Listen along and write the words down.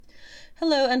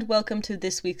Hello and welcome to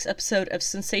this week's episode of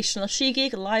Sensational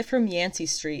She-Geek live from Yancey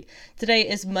Street. Today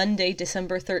is Monday,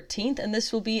 December 13th, and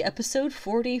this will be episode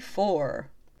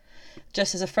 44.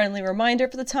 Just as a friendly reminder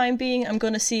for the time being, I'm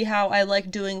going to see how I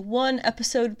like doing one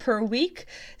episode per week,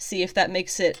 see if that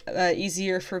makes it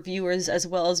easier for viewers as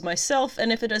well as myself,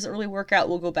 and if it doesn't really work out,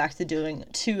 we'll go back to doing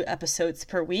 2 episodes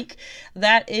per week.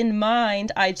 That in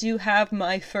mind, I do have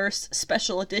my first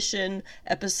special edition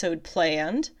episode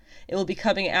planned. It will be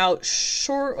coming out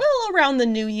around the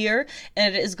new year,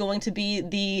 and it is going to be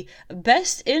the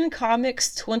Best in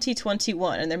Comics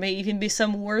 2021, and there may even be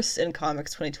some Worst in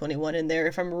Comics 2021 in there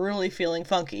if I'm really feeling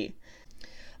funky.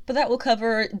 But that will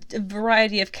cover a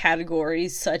variety of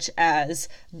categories such as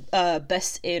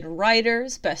Best in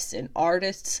Writers, Best in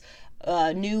Artists,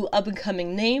 new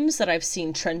up-and-coming names that I've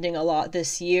seen trending a lot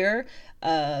this year,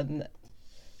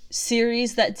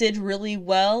 series that did really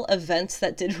well, events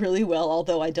that did really well,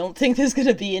 although I don't think there's going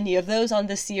to be any of those on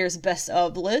this year's Best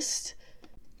of list.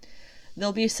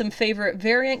 There'll be some favorite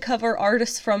variant cover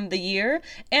artists from the year,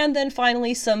 and then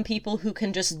finally some people who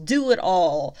can just do it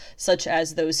all, such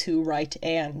as those who write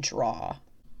and draw.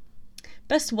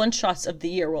 Best one-shots of the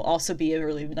year will also be a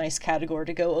really nice category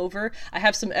to go over. I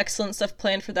have some excellent stuff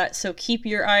planned for that, so keep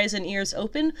your eyes and ears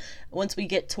open once we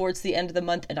get towards the end of the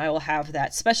month, and I will have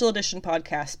that special edition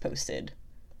podcast posted.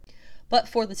 But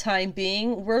for the time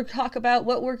being, we'll talk about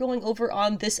what we're going over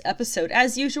on this episode.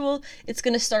 As usual, it's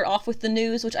going to start off with the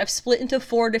news, which I've split into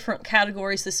 4 different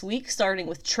categories this week, starting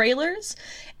with trailers,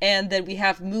 and then we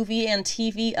have movie and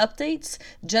TV updates,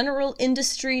 general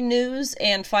industry news,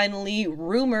 and finally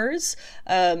rumors,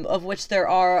 of which there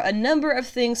are a number of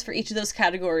things for each of those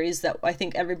categories that I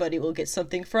think everybody will get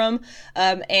something from.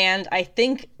 And I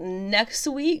think next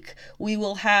week we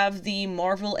will have the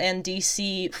Marvel and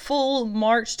DC full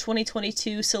March 2022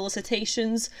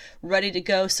 solicitations ready to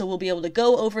go, so we'll be able to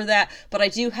go over that. But I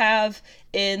do have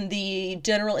in the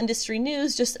general industry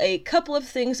news just a couple of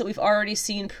things that we've already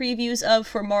seen previews of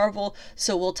for Marvel,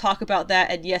 so we'll talk about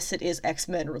that, and yes, it is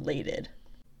X-Men related.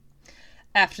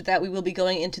 After that, we will be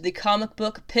going into the comic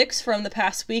book picks from the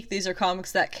past week. These are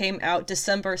comics that came out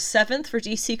December 7th for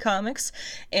DC Comics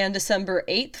and December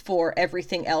 8th for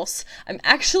everything else. I'm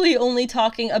actually only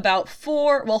talking about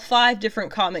 5 different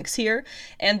comics here,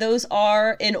 and those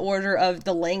are in order of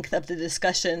the length of the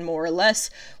discussion, more or less.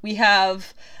 We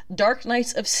have Dark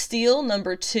Knights of Steel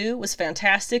number 2 was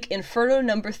fantastic. Inferno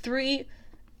number 3,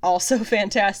 also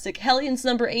fantastic. Hellions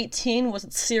number 18 was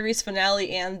its series finale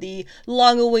and the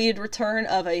long-awaited return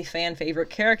of a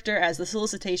fan-favorite character, as the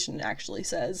solicitation actually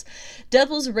says.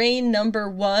 Devil's Reign number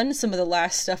 1, some of the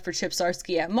last stuff for Chip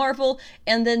Zdarsky at Marvel.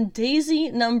 And then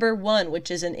Daisy number 1, which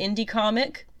is an indie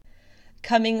comic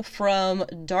coming from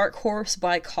Dark Horse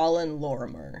by Colin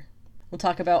Lorimer. We'll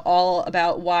talk about all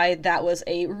about why that was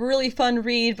a really fun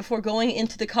read before going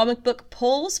into the comic book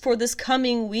polls for this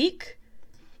coming week.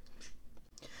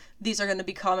 These are going to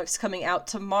be comics coming out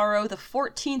tomorrow, the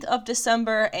 14th of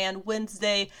December, and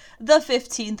Wednesday, the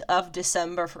 15th of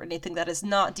December, for anything that is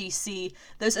not DC.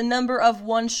 There's a number of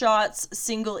one-shots,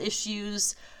 single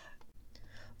issues,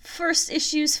 first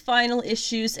issues, final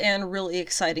issues, and really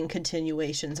exciting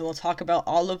continuations, and we'll talk about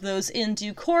all of those in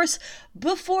due course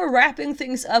before wrapping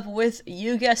things up with,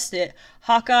 you guessed it,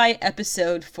 Hawkeye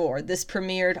Episode 4. This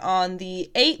premiered on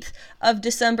the 8th of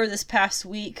December this past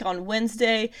week on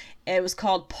Wednesday. It was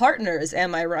called Partners,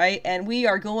 am I right? And we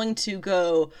are going to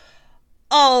go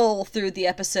all through the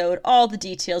episode, all the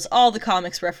details, all the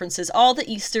comics references, all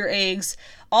the Easter eggs,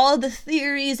 all the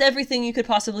theories, everything you could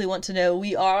possibly want to know.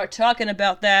 We are talking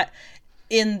about that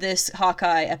in this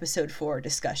Hawkeye Episode 4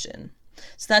 discussion.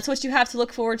 So that's what you have to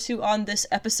look forward to on this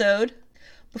episode.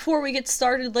 Before we get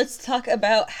started, let's talk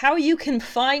about how you can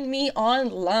find me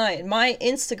online. My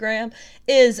Instagram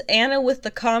is Anna with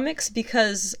the Comics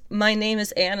because my name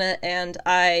is Anna and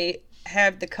I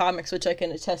have the comics, which I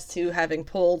can attest to having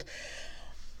pulled,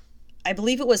 I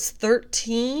believe it was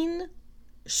 13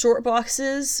 short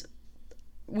boxes.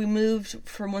 We moved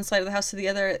from one side of the house to the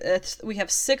other. We have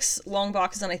 6 long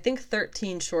boxes and I think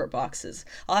 13 short boxes.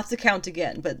 I'll have to count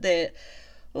again, but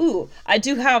I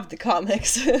do have the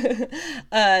comics.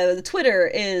 The Twitter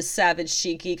is Savage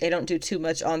She Geek. I don't do too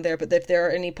much on there, but if there are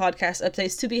any podcast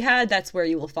updates to be had, that's where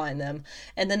you will find them.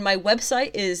 And then my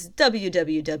website is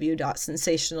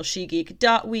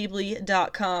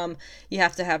www.sensationalshegeek.weebly.com. You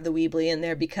have to have the Weebly in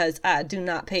there because I do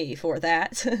not pay for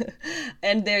that.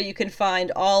 And there you can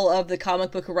find all of the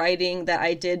comic book writing that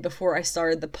I did before I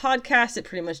started the podcast. It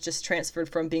pretty much just transferred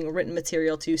from being written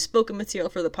material to spoken material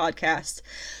for the podcast.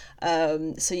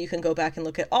 So you can go back and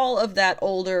look at all of that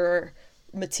older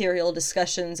material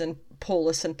discussions and pull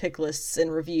lists and pick lists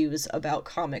and reviews about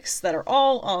comics that are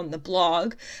all on the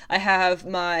blog. I have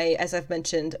my, as I've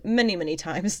mentioned many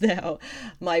times now,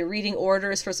 my reading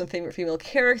orders for some favorite female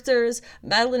characters.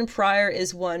 Madeline Pryor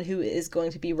is one who is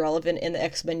going to be relevant in the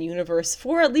X-Men universe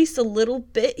for at least a little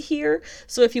bit here.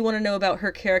 So if you want to know about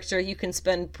her character, you can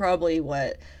spend probably,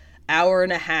 hour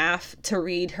and a half to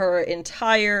read her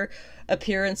entire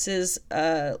appearances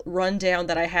rundown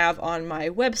that I have on my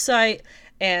website,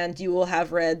 and you will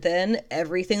have read then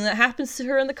everything that happens to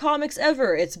her in the comics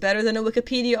ever. It's better than a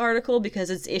Wikipedia article because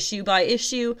it's issue by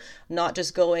issue, not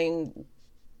just going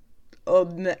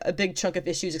a big chunk of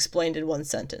issues explained in one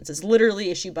sentence. It's literally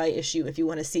issue by issue. If you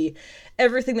want to see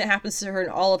everything that happens to her in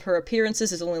all of her appearances,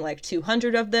 there's only like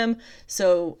 200 of them.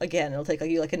 So again, it'll take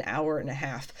you like an hour and a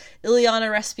half.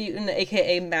 Illyana Rasputin,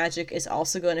 aka Magic, is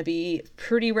also going to be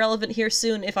pretty relevant here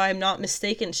soon. If I'm not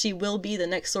mistaken, she will be the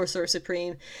next Sorcerer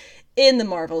Supreme in the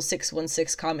Marvel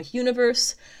 616 comic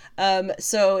universe.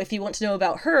 So if you want to know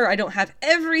about her, I don't have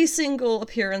every single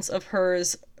appearance of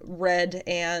hers read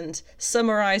and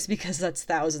summarized because that's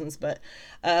thousands, but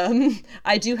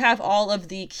I do have all of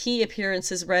the key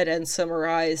appearances read and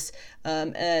summarized,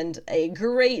 and a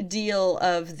great deal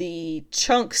of the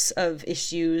chunks of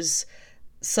issues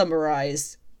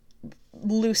summarized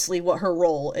loosely what her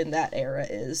role in that era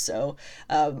is. So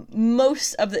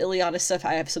most of the Illyana stuff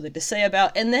I have something to say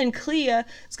about, and then Clea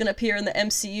is going to appear in the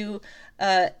MCU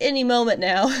any moment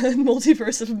now.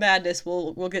 Multiverse of Madness,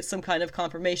 we'll get some kind of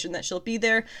confirmation that she'll be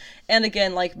there. And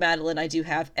again, like Madeline, I do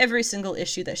have every single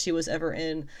issue that she was ever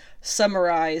in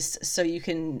summarized, so you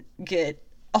can get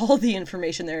all the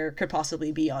information there could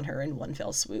possibly be on her in one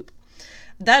fell swoop.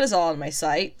 That is all on my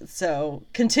site. So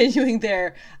continuing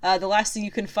there, the last thing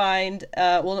you can find,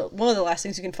 one of the last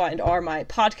things you can find are my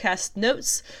podcast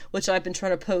notes, which I've been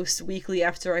trying to post weekly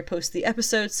after I post the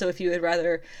episodes. So if you would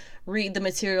rather read the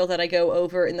material that I go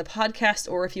over in the podcast,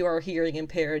 or if you are hearing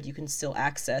impaired, you can still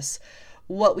access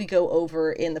what we go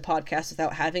over in the podcast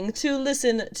without having to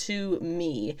listen to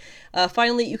me.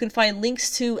 Finally, you can find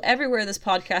links to everywhere this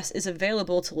podcast is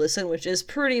available to listen, which is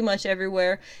pretty much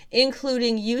everywhere,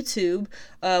 including YouTube,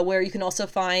 where you can also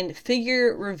find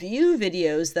figure review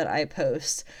videos that I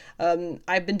post.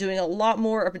 I've been trying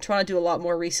to do a lot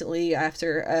more recently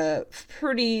after a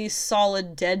pretty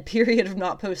solid dead period of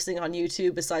not posting on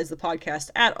YouTube besides the podcast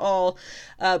at all.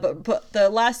 But the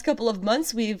last couple of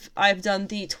months I've done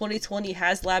the 2020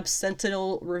 HasLab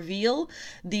Sentinel reveal,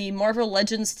 the Marvel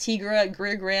Legends Tigra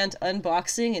Greer Grand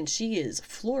unboxing, and she is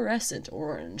fluorescent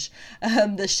orange.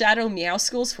 The Shadow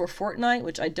Meowscles for Fortnite,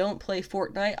 which I don't play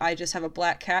Fortnite, I just have a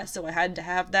black cat, so I had to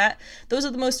have that. Those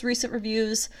are the most recent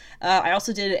reviews. I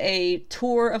also did a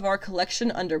tour of our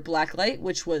collection under Blacklight,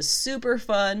 which was super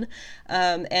fun,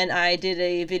 and I did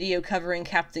a video covering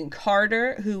Captain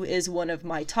Carter, who is one of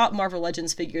my top Marvel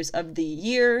Legends figures of the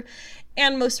year.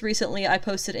 And most recently, I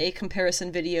posted a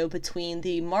comparison video between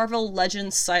the Marvel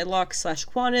Legends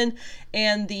Psylocke/Quanon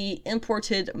and the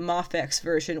imported Mafex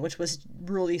version, which was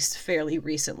released fairly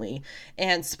recently.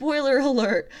 And spoiler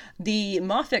alert, the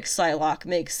Mafex Psylocke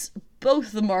makes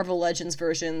both the Marvel Legends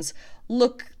versions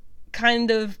look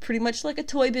kind of pretty much like a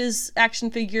Toy Biz action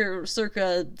figure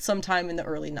circa sometime in the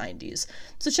early 90s.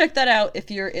 So check that out if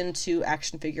you're into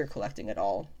action figure collecting at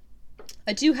all.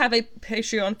 I do have a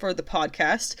Patreon for the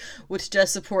podcast, which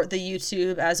does support the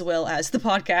YouTube as well as the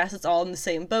podcast. It's all in the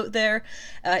same boat there.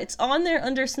 It's on there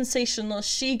under Sensational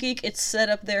She-Geek. It's set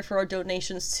up there for our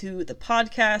donations to the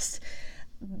podcast.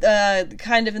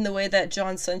 Kind of in the way that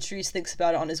John Centuries thinks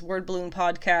about it on his Word Balloon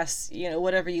podcast.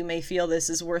 Whatever you may feel this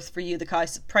is worth for you, the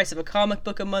price of a comic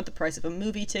book a month, the price of a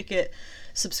movie ticket,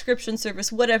 subscription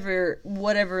service, whatever,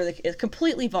 it's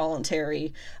completely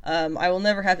voluntary. I will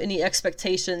never have any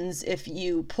expectations if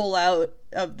you pull out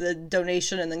of the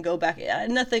donation and then go back.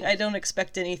 Nothing, I don't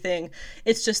expect anything.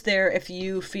 It's just there if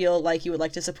you feel like you would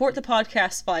like to support the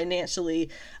podcast financially.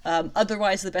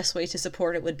 Otherwise, the best way to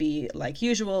support it would be, like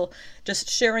usual, just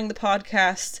sharing the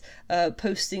podcast,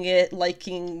 posting it,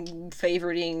 liking,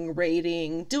 favoriting,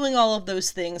 rating, doing all of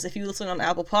those things. If you listen on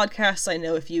Apple Podcasts, I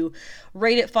know if you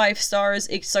rate it 5 stars,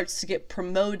 it starts to get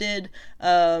promoted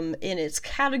in its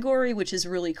category, which is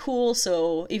really cool.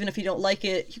 So even if you don't like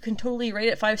it, you can totally rate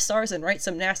it 5 stars and write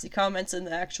some nasty comments in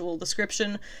the actual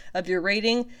description of your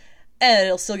rating, and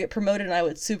it'll still get promoted, and I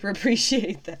would super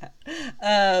appreciate that.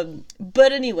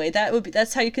 But anyway,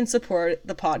 that's how you can support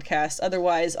the podcast.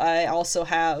 Otherwise, I also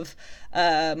have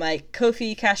my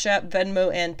Ko-fi, Cash App,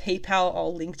 Venmo, and PayPal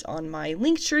all linked on my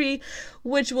Linktree,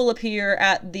 which will appear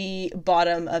at the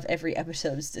bottom of every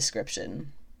episode's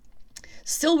description.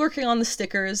 Still working on the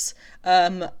stickers.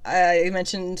 I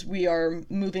mentioned we are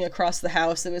moving across the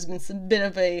house. There has been some bit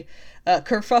of a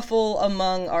kerfuffle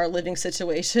among our living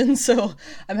situation, so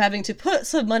I'm having to put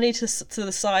some money to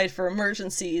the side for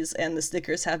emergencies, and the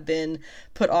stickers have been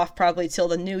put off probably till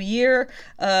the new year,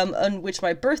 on which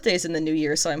my birthday is in the new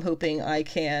year, so I'm hoping I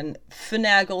can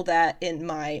finagle that in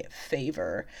my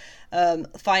favor.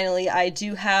 Finally, I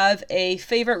do have a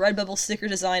favorite Redbubble sticker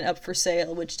design up for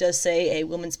sale, which does say A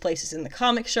Woman's Place is in the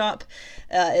comic shop.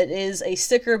 It is a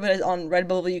sticker, but on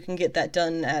Redbubble you can get that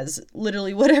done as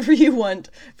literally whatever you want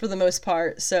for the most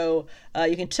part. So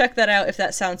you can check that out if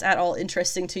that sounds at all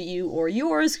interesting to you or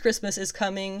yours. Christmas is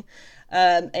coming.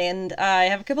 And I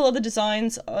have a couple other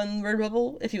designs on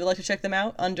Redbubble if you would like to check them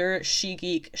out under She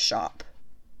Geek Shop.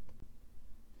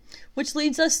 Which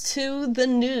leads us to the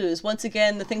news. Once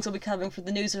again, the things we'll be covering for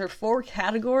the news are 4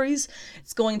 categories.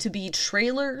 It's going to be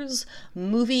trailers,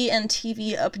 movie and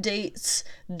TV updates,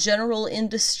 general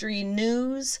industry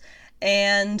news,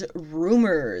 and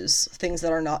rumors. Things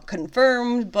that are not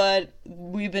confirmed, but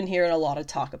we've been hearing a lot of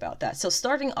talk about that. So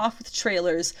starting off with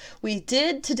trailers, we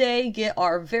did today get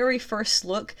our very first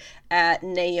look at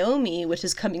Naomi, which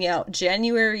is coming out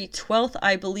January 12th,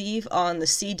 I believe, on the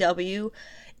CW.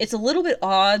 It's a little bit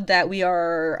odd that we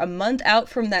are a month out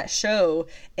from that show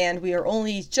and we are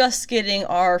only just getting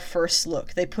our first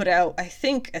look. They put out, I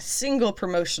think, a single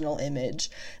promotional image.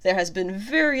 There has been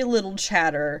very little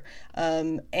chatter.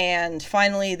 And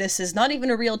finally, this is not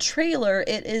even a real trailer.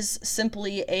 It is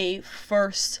simply a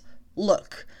first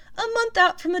look. A month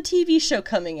out from the TV show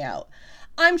coming out.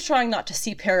 I'm trying not to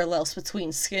see parallels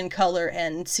between skin color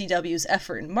and CW's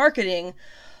effort in marketing,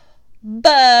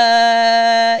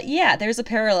 but yeah, there's a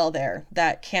parallel there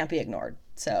that can't be ignored.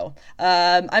 So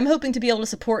I'm hoping to be able to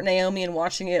support Naomi and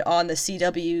watching it on the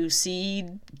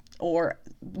CWC or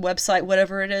website,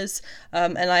 whatever it is.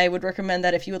 And I would recommend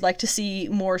that if you would like to see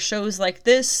more shows like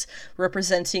this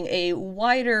representing a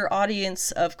wider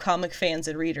audience of comic fans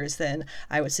and readers, then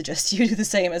I would suggest you do the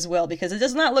same as well, because it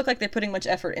does not look like they're putting much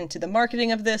effort into the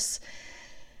marketing of this.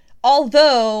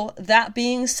 Although, that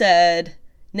being said,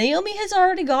 Naomi has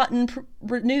already gotten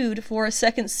renewed for a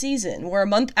second season. We're a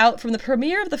month out from the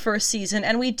premiere of the first season,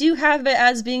 and we do have it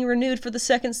as being renewed for the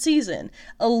second season.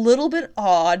 A little bit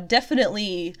odd,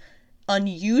 definitely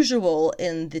unusual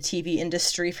in the TV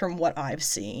industry from what I've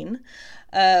seen.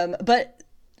 But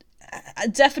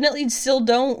definitely still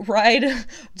don't let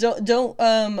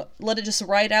it just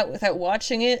ride out without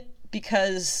watching it,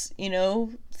 because, you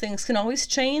know, things can always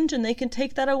change and they can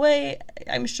take that away,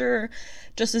 I'm sure,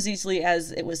 just as easily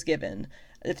as it was given,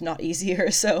 if not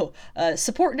easier. So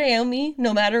support Naomi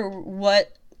no matter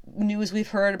what news we've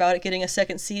heard about it getting a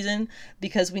second season,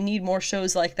 because we need more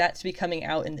shows like that to be coming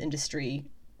out in the industry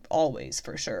always,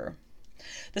 for sure.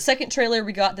 The second trailer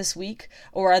we got this week,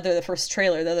 or rather the first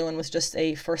trailer, the other one was just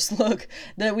a first look,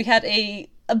 that we had a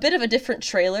bit of a different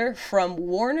trailer from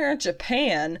Warner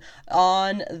Japan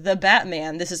on The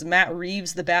Batman. This is Matt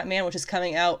Reeves' The Batman, which is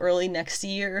coming out early next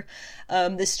year.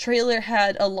 This trailer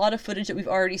had a lot of footage that we've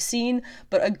already seen,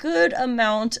 but a good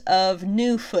amount of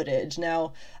new footage.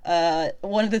 Now,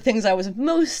 one of the things I was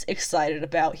most excited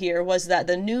about here was that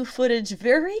the new footage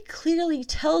very clearly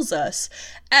tells us,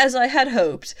 as I had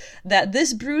hoped, that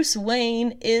this Bruce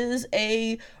Wayne is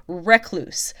a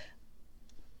recluse.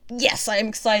 Yes, I am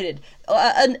excited.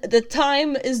 The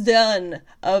time is done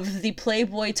of the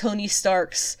Playboy Tony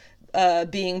Starks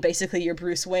being basically your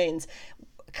Bruce Waynes.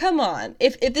 Come on.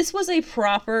 If this was a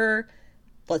proper,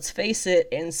 let's face it,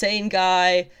 insane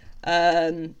guy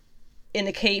in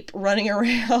a cape running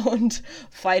around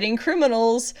fighting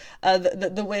criminals,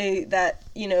 the way that,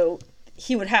 you know,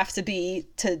 he would have to be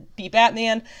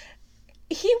Batman,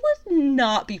 he would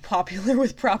not be popular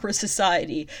with proper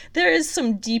society. There is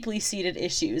some deeply seated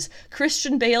issues.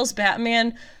 Christian Bale's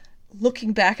Batman,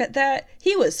 looking back at that,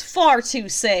 he was far too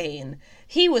sane.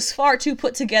 He was far too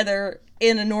put together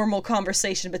in a normal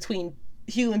conversation between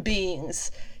human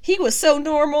beings. He was so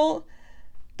normal.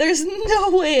 There's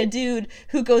no way a dude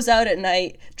who goes out at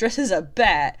night, dresses a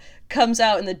bat, comes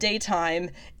out in the daytime,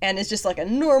 and is just like a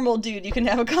normal dude you can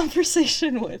have a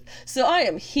conversation with. So I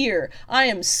am here. I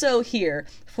am so here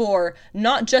for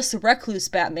not just recluse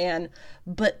Batman,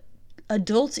 but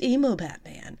adult emo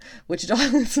Batman, which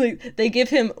honestly, they give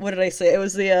him, what did I say? It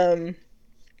was the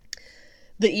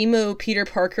emo Peter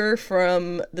Parker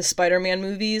from the Spider-Man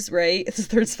movies, right? It's the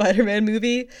third Spider-Man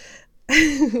movie.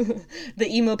 The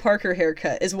emo Parker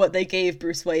haircut is what they gave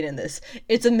Bruce Wayne in this.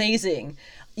 It's amazing.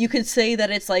 You could say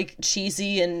that it's like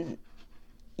cheesy and,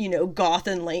 you know, goth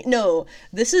and lame. No,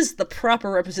 this is the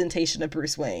proper representation of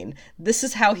Bruce Wayne. This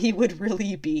is how he would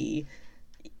really be,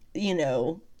 you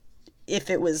know, if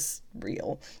it was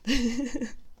real.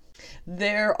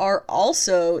 There are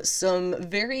also some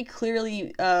very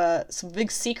clearly some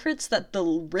big secrets that the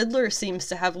Riddler seems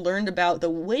to have learned about the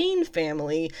Wayne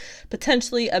family,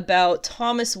 potentially about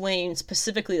Thomas Wayne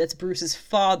specifically, that's Bruce's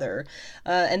father.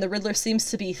 And the Riddler seems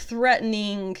to be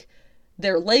threatening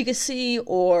their legacy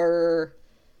or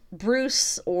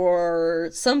Bruce or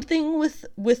something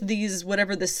with these,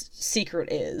 whatever this secret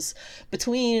is.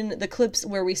 Between the clips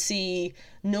where we see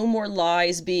no more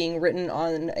lies being written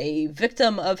on a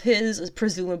victim of his,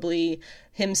 presumably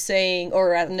him saying,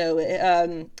 or I don't know,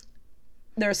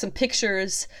 there are some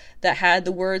pictures that had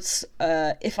the words,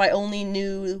 if I only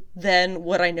knew then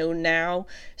what I know now,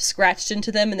 scratched into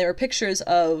them, and there were pictures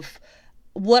of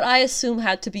what I assume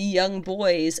had to be young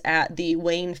boys at the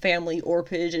Wayne family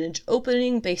orphanage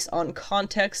opening, based on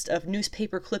context of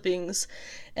newspaper clippings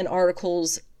and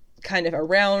articles kind of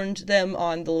around them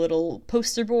on the little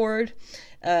poster board.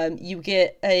 You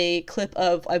get a clip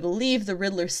of, I believe, the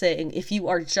Riddler saying, "If you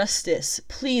are justice,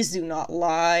 please do not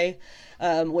lie,"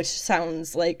 which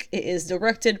sounds like it is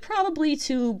directed probably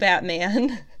to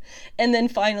Batman. And then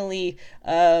finally,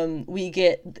 we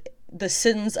get "the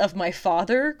sins of my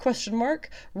father,"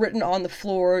 written on the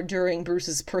floor during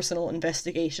Bruce's personal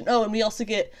investigation. Oh, and we also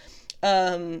get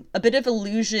a bit of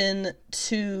allusion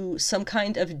to some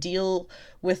kind of deal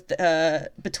with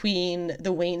between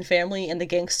the Wayne family and the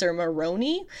gangster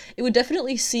Maroni. It would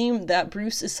definitely seem that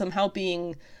Bruce is somehow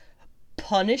being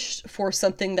punished for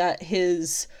something that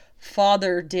his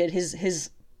father did,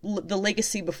 the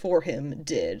legacy before him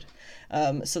did.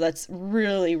 So that's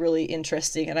really, really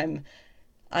interesting, and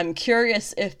I'm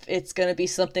curious if it's going to be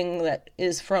something that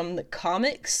is from the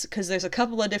comics, because there's a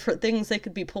couple of different things they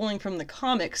could be pulling from the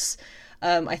comics.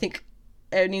 I think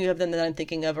any of them that I'm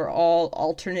thinking of are all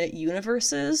alternate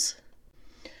universes.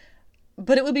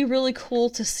 But it would be really cool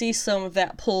to see some of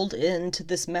that pulled into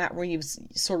this Matt Reeves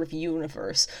sort of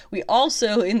universe. We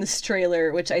also, in this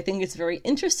trailer, which I think is very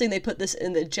interesting, they put this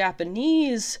in the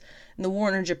Japanese, in the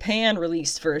Warner Japan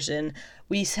released version,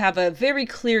 we have a very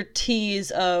clear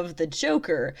tease of the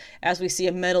Joker, as we see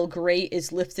a metal grate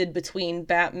is lifted between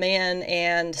Batman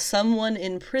and someone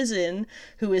in prison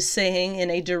who is saying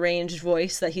in a deranged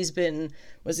voice that he's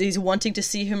wanting to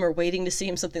see him or waiting to see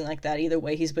him, something like that. Either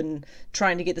way, he's been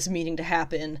trying to get this meeting to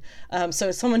happen. So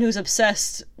it's someone who's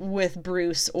obsessed with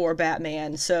Bruce or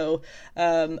Batman. So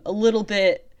a little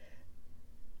bit,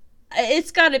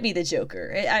 it's got to be the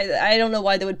Joker. I don't know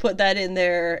why they would put that in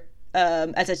there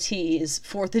as a tease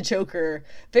for the Joker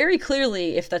very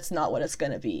clearly if that's not what it's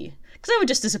going to be. Because that would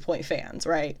just disappoint fans,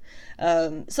 right?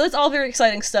 So that's all very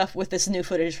exciting stuff with this new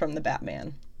footage from the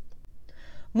Batman.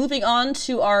 Moving on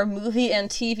to our movie and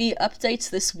TV updates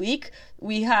this week,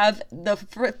 we have the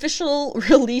official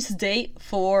release date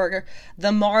for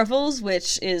The Marvels,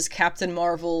 which is Captain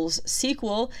Marvel's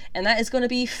sequel, and that is going to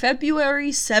be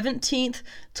February 17th,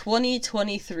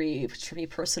 2023, which for me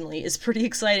personally is pretty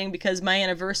exciting because my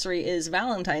anniversary is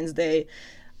Valentine's Day.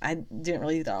 I didn't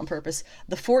really do that on purpose.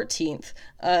 The 14th.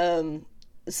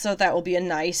 So that will be a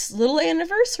nice little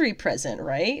anniversary present,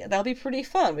 right? That'll be pretty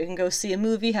fun. We can go see a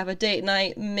movie, have a date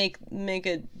night, make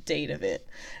a date of it.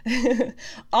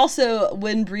 Also,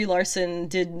 when Brie Larson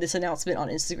did this announcement on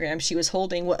Instagram, she was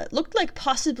holding what looked like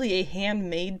possibly a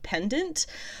handmade pendant,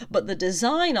 but the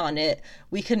design on it,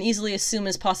 we can easily assume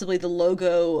is possibly the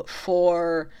logo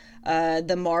for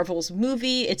the Marvels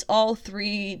movie. It's all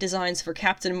three designs for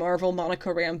Captain Marvel, Monica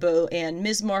Rambeau, and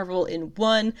Ms. Marvel in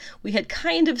one. We had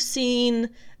kind of seen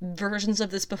versions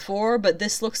of this before, but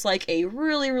this looks like a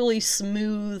really, really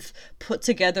smooth, put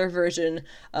together version,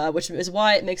 which is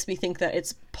why it makes me think that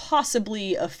it's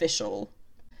possibly official.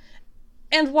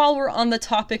 And while we're on the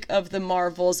topic of the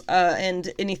Marvels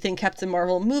and anything Captain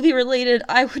Marvel movie related,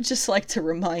 I would just like to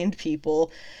remind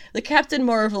people, the Captain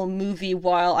Marvel movie,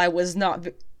 while I was not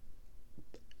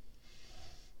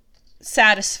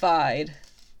satisfied,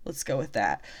 let's go with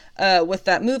that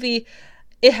movie,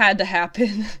 it had to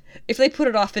happen. If they put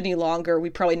it off any longer, we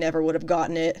probably never would have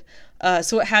gotten it.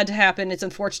 So it had to happen. It's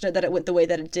unfortunate that it went the way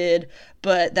that it did,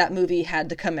 but that movie had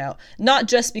to come out. Not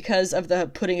just because of the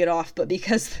putting it off, but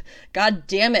because, god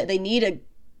damn it, they need a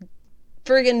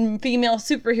friggin' female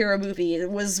superhero movie. It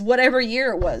was whatever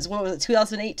year it was. What was it,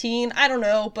 2018? I don't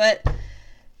know, but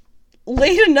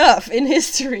late enough in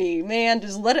history, man,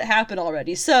 just let it happen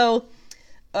already. So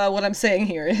what I'm saying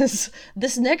here is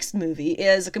this next movie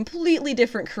is a completely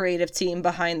different creative team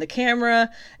behind the camera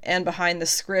and behind the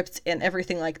script and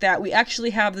everything like that. We actually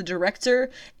have the director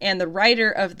and the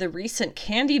writer of the recent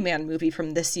Candyman movie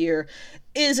from this year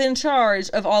is in charge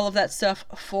of all of that stuff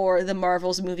for the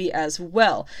Marvels movie as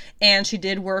well. And she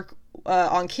did work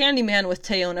on Candyman with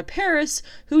Teyonah Parris,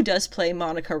 who does play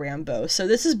Monica Rambeau. So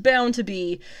this is bound to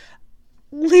be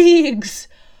leagues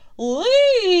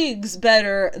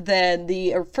better than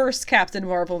the first Captain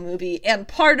Marvel movie, and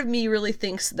part of me really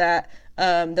thinks that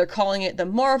they're calling it the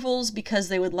Marvels because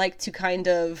they would like to kind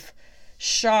of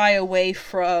shy away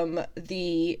from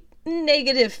the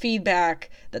negative feedback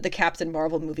that the Captain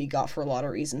Marvel movie got for a lot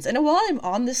of reasons. And while I'm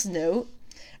on this note,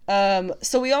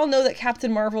 so we all know that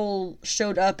Captain Marvel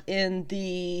showed up in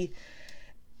the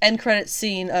end credits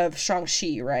scene of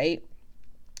Shang-Chi, right?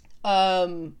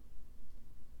 And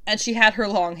she had her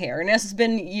long hair, and it's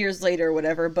been years later or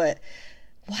whatever, but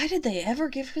why did they ever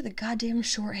give her the goddamn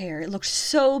short hair? It looked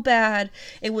so bad.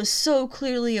 It was so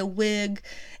clearly a wig.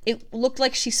 It looked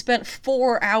like she spent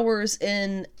 4 hours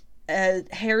in a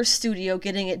hair studio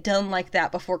getting it done like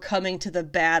that before coming to the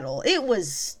battle. It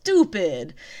was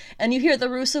stupid. And you hear the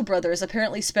Russo brothers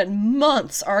apparently spent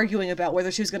months arguing about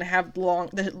whether she was going to have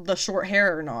the short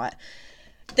hair or not.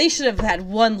 They should have had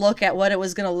one look at what it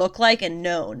was going to look like and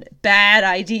known. Bad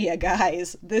idea,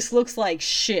 guys. This looks like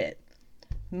shit.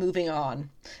 Moving on.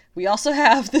 We also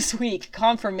have this week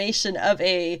confirmation of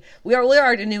we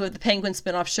already knew of the Penguin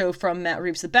spinoff show from Matt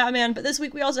Reeves' The Batman, but this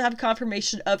week we also have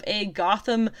confirmation of a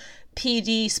Gotham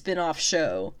PD spinoff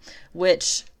show,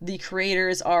 which the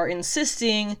creators are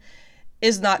insisting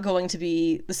is not going to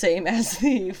be the same as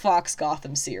the Fox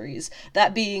Gotham series.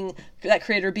 That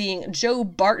creator being Joe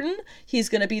Barton. He's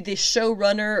going to be the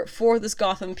showrunner for this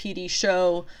Gotham PD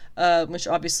show, which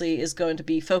obviously is going to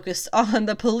be focused on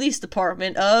the police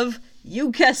department of,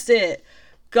 you guessed it,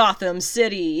 Gotham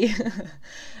City.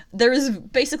 There is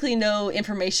basically no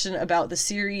information about the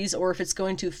series or if it's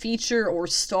going to feature or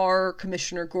star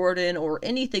Commissioner Gordon or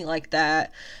anything like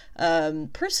that.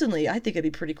 Personally, I think it'd be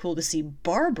pretty cool to see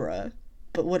Barbara.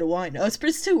 But what do I know? It's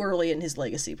too early in his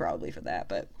legacy probably for that.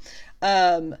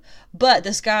 But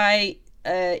this guy,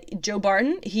 Joe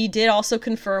Barton, he did also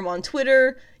confirm on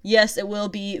Twitter, yes, it will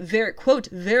be very, quote,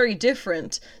 very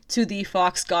different to the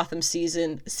Fox Gotham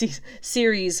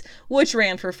series, which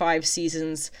ran for 5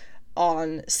 seasons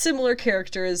on similar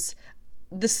characters.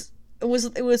 It was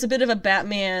a bit of a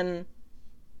Batman.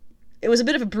 It was a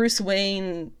bit of a Bruce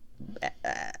Wayne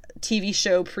TV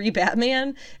show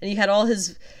pre-Batman, and he had all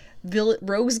his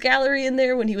rogues gallery in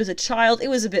there when he was a child. It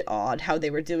was a bit odd how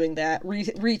they were doing that,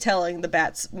 retelling the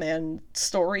Batman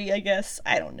story, I guess.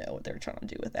 I don't know what they're trying to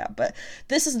do with that, but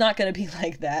this is not going to be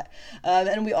like that.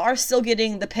 And we are still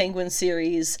getting the Penguin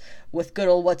series with good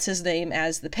old what's-his-name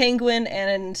as the Penguin,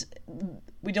 and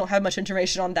we don't have much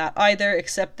information on that either,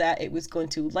 except that it was going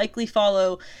to likely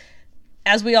follow,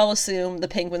 as we all assume, the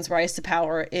Penguin's rise to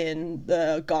power in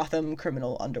the Gotham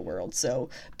criminal underworld. So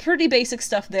pretty basic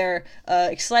stuff there.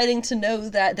 Exciting to know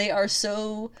that they are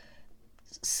so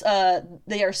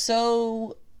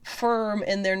firm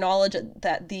in their knowledge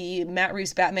that the Matt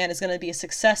Reeves Batman is going to be a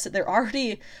success, that they're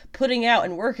already putting out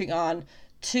and working on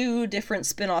 2 different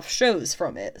spin-off shows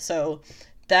from it. So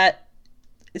that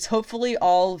is hopefully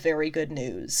all very good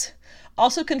news.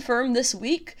 Also confirmed this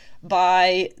week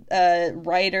by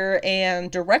writer and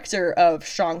director of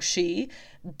Shang-Chi,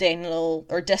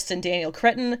 Destin Daniel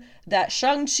Cretton, that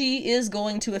Shang-Chi is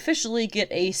going to officially get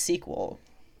a sequel.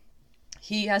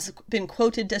 He has been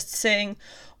quoted as saying,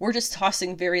 "We're just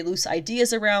tossing very loose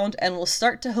ideas around and we'll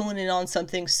start to hone in on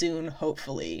something soon,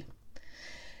 hopefully."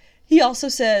 He also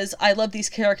says, "I love these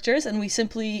characters and we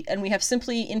have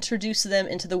simply introduced them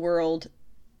into the world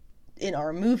in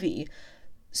our movie.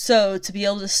 So to be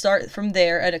able to start from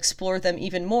there and explore them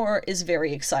even more is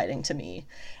very exciting to me."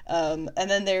 And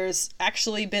then there's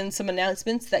actually been some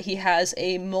announcements that he has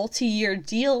a multi-year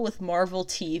deal with Marvel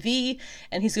TV,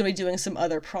 and he's going to be doing some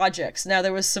other projects. Now,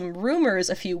 there was some rumors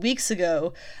a few weeks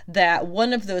ago that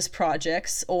one of those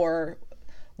projects, or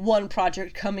one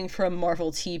project coming from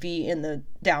Marvel TV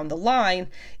down the line,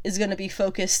 is going to be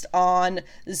focused on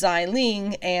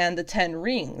Xialing and the Ten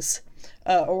Rings,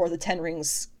 or the Ten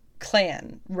Rings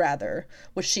clan, rather,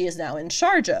 which she is now in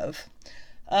charge of.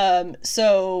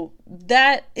 So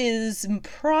that is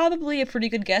probably a pretty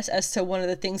good guess as to one of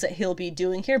the things that he'll be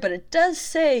doing here, but it does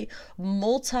say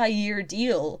multi-year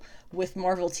deal with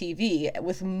Marvel TV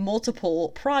with multiple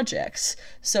projects.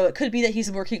 So it could be that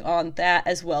he's working on that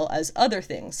as well as other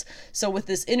things. So with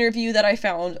this interview that I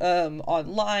found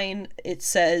online, it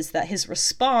says that his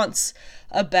response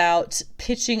about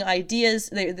pitching ideas,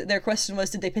 their question was,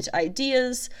 did they pitch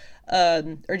ideas?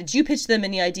 Or did you pitch them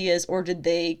any ideas, or did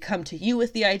they come to you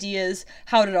with the ideas?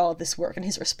 How did all of this work? And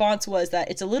his response was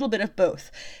that it's a little bit of both.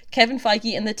 Kevin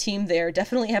Feige and the team there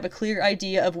definitely have a clear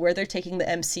idea of where they're taking the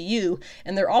MCU,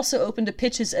 and they're also open to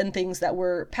pitches and things that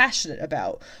we're passionate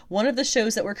about. One of the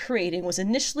shows that we're creating was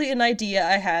initially an idea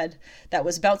I had that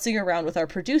was bouncing around with our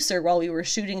producer while we were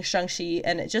shooting Shang-Chi,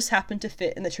 and it just happened to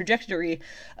fit in the trajectory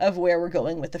of where we're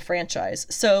going with the franchise.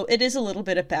 So it is a little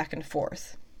bit of back and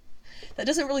forth. That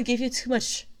doesn't really give you too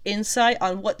much insight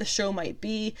on what the show might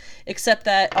be, except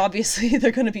that obviously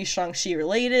they're going to be Shang-Chi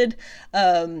related.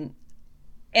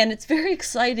 And it's very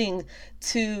exciting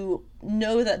to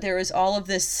know that there is all of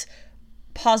this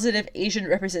positive Asian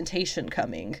representation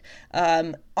coming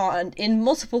in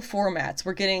multiple formats.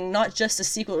 We're getting not just a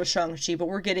sequel to Shang-Chi, but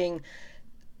we're getting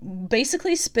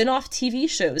basically spin-off TV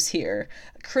shows here,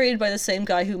 created by the same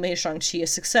guy who made Shang-Chi a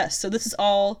success. So this is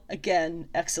all, again,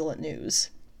 excellent news.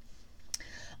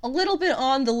 A little bit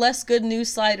on the less good news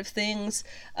side of things,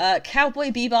 Cowboy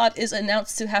Bebop is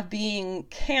announced to have been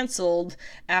canceled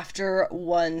after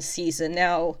one season.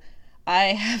 Now, I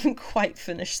haven't quite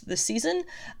finished the season,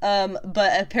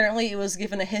 but apparently it was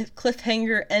given a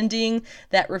cliffhanger ending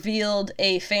that revealed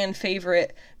a fan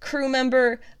favorite crew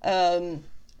member.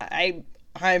 I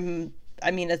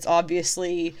mean, it's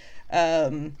obviously,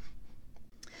 they're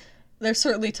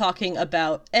certainly talking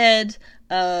about Ed,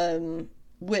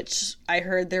 which I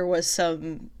heard there was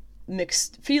some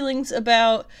mixed feelings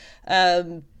about.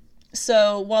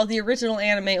 So while the original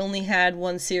anime only had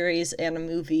one series and a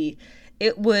movie,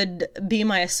 it would be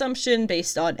my assumption,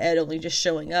 based on Ed only just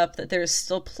showing up, that there's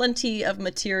still plenty of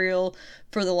material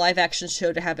for the live-action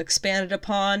show to have expanded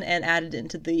upon and added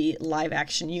into the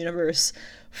live-action universe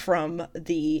from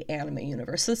the anime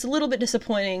universe. So it's a little bit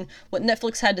disappointing. What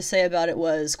Netflix had to say about it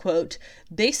was, quote,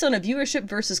 based on a viewership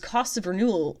versus cost of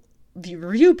renewal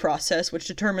review process, which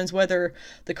determines whether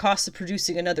the cost of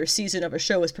producing another season of a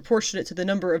show is proportionate to the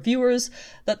number of viewers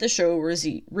that the show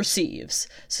receives.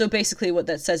 So basically what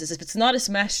that says is if it's not a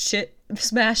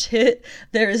smash hit,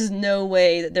 there is no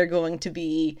way that they're going to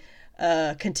be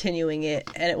continuing it,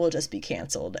 and it will just be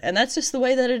canceled. And that's just the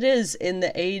way that it is in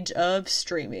the age of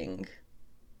streaming.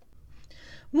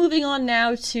 Moving on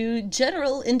now to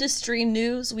general industry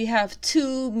news, we have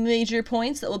two major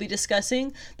points that we'll be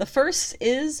discussing. The first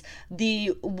is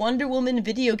the Wonder Woman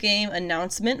video game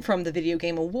announcement from the Video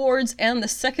Game Awards, and the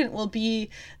second will be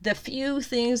the few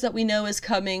things that we know is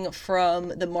coming from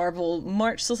the Marvel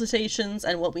March solicitations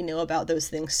and what we know about those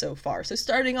things so far. So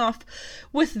starting off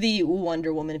with the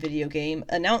Wonder Woman video game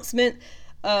announcement.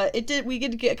 We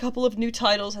did get a couple of new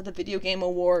titles at the Video Game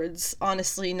Awards.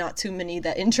 Honestly, not too many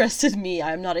that interested me.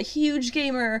 I'm not a huge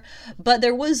gamer, but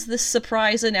there was this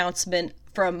surprise announcement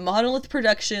from Monolith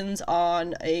Productions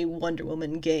on a Wonder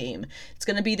Woman game. It's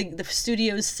going to be the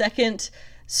studio's second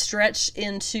stretch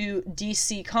into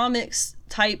DC Comics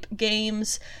type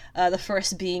games, the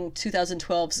first being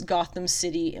 2012's Gotham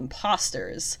City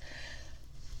Imposters.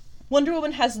 Wonder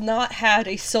Woman has not had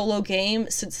a solo game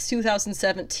since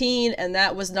 2017, and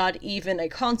that was not even a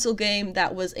console game.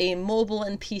 That was a mobile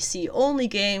and PC only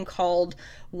game called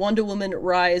Wonder Woman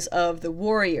Rise of the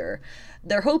Warrior.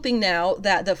 They're hoping now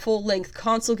that the full-length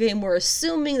console game we're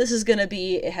assuming this is going to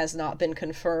be, it has not been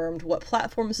confirmed what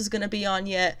platform this is going to be on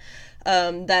yet,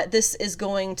 that this is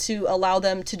going to allow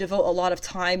them to devote a lot of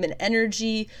time and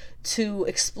energy to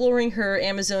exploring her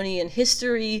Amazonian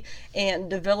history and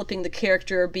developing the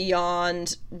character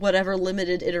beyond whatever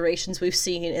limited iterations we've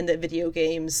seen in the video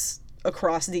games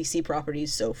across DC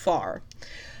properties so far.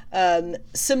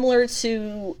 Similar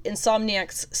to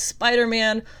Insomniac's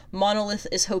Spider-Man, Monolith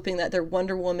is hoping that their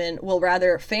Wonder Woman,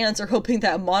 fans are hoping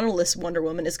that Monolith's Wonder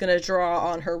Woman is going to draw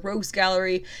on her rogues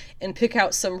gallery and pick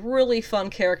out some really fun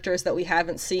characters that we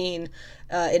haven't seen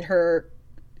in her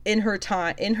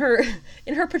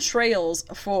portrayals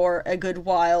for a good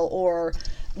while, or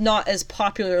not as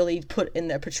popularly put in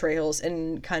their portrayals,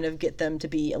 and kind of get them to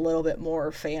be a little bit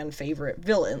more fan favorite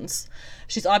villains.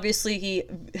 She's obviously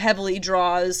heavily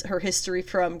draws her history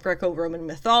from Greco-Roman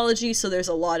mythology, so there's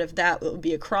a lot of that would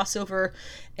be a crossover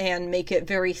and make it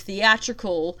very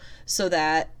theatrical so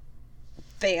that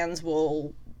fans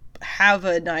will have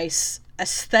a nice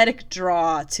aesthetic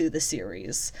draw to the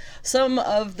series.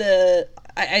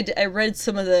 I read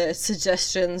some of the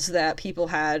suggestions that people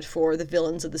had for the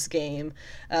villains of this game.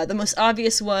 The most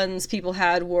obvious ones people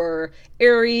had were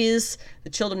Ares, the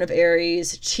Children of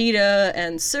Ares, Cheetah,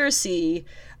 and Circe.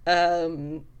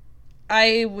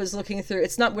 I was looking through,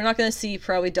 we're not going to see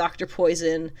probably Dr.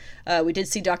 Poison. We did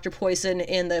see Dr. Poison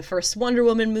in the first Wonder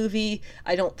Woman movie.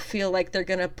 I don't feel like they're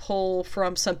going to pull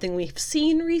from something we've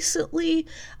seen recently,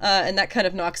 and that kind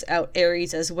of knocks out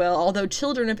Ares as well. Although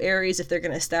Children of Ares, if they're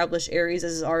going to establish Ares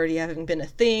as already having been a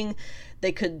thing,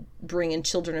 they could bring in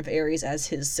Children of Ares as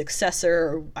his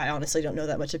successor. I honestly don't know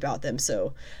that much about them,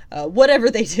 so whatever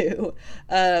they do.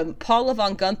 Paula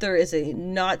von Gunther is a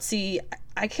Nazi.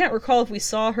 I can't recall if we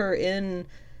saw her in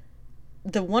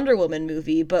the Wonder Woman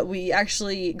movie, but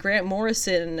Grant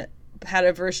Morrison had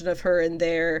a version of her in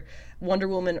their Wonder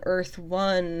Woman Earth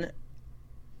 1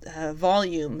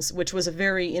 volumes, which was a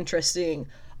very interesting.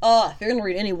 If you're gonna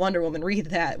read any Wonder Woman, read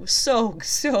that. It was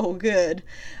so good.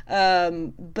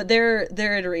 But their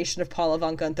iteration of Paula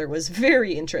von Gunther was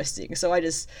very interesting. So that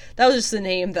was just the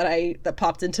name that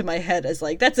popped into my head as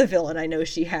like, that's a villain I know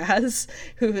she has,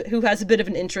 who has a bit of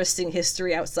an interesting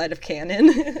history outside of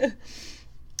canon.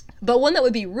 But one that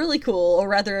would be really cool, or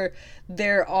rather,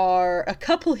 there are a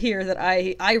couple here that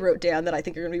I wrote down that I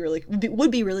think are going to would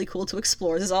be really cool to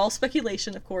explore. This is all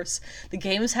speculation, of course. The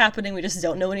game is happening, we just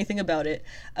don't know anything about it.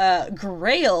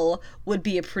 Grail would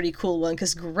be a pretty cool one,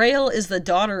 because Grail is the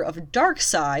daughter of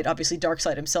Darkseid. Obviously,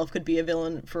 Darkseid himself could be a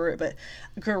villain for it, but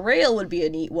Grail would be a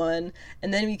neat one.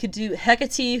 And then we could do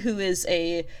Hecate, who is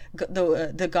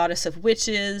the goddess of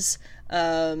witches.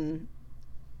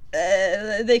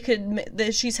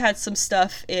 She's had some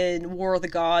stuff in War of the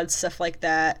Gods, stuff like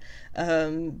that.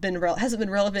 Hasn't been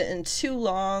relevant in too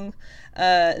long.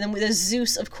 And then there's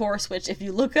Zeus, of course, which if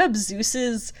you look up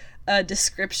Zeus's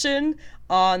description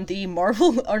on the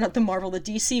the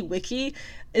DC wiki,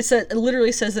 it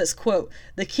literally says this, quote,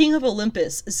 "The king of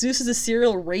Olympus, Zeus is a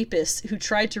serial rapist who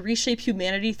tried to reshape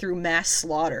humanity through mass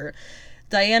slaughter.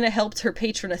 Diana helped her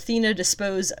patron Athena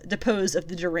depose of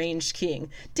the deranged king."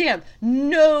 Damn,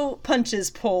 no punches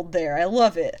pulled there. I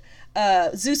love it.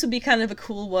 Zeus would be kind of a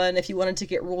cool one if you wanted to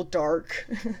get real dark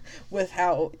with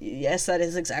how, yes, that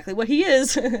is exactly what he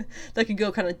is. That could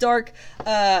go kind of dark.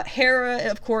 Hera,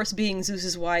 of course, being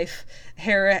Zeus's wife.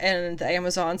 Hera and the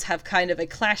Amazons have kind of a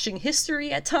clashing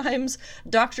history at times.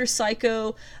 Dr.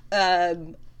 Psycho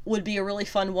would be a really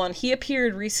fun one. He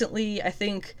appeared recently,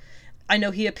 I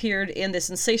know he appeared in the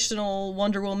Sensational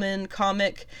Wonder Woman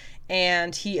comic,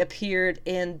 and he appeared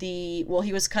in he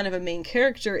was kind of a main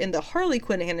character in the Harley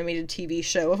Quinn animated TV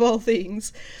show, of all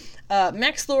things.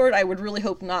 Max Lord, I would really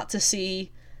hope not to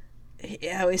see.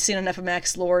 Yeah, we've seen enough of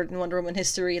Max Lord in Wonder Woman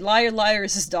history. Liar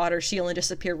is his daughter. She only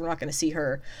just appeared. We're not going to see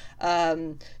her.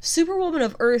 Superwoman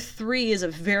of Earth 3 is a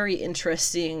very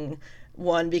interesting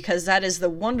one, because that is the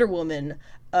Wonder Woman,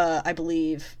 I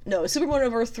believe. No, Superwoman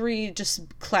of Earth 3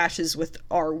 just clashes with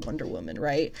our Wonder Woman,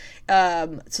 right?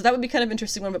 So that would be kind of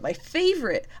interesting one, but my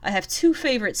favorite, I have two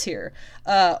favorites here.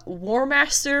 War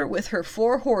Master with her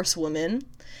 4 horsewomen,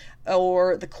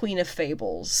 or the Queen of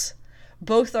Fables.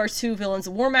 Both are two villains.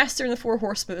 War Master and the 4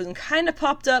 Horsemen kind of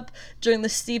popped up during the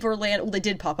Steve Orlando... Well, they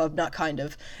did pop up, not kind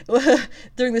of.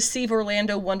 During the Steve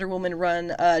Orlando Wonder Woman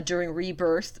run during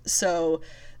Rebirth, so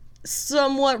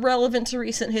somewhat relevant to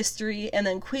recent history. And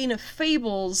then Queen of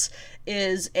Fables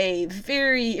is a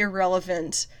very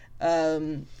irrelevant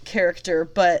character,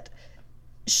 but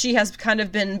she has kind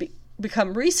of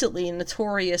become recently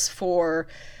notorious for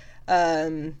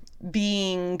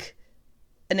being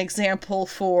an example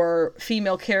for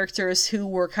female characters who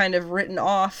were kind of written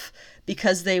off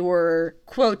because they were,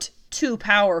 quote, too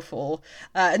powerful.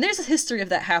 And there's a history of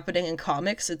that happening in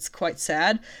comics. It's quite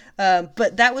sad.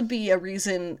 But that would be a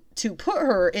reason to put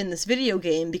her in this video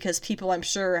game, because people, I'm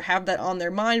sure, have that on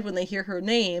their mind when they hear her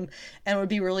name and would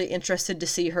be really interested to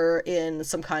see her in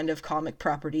some kind of comic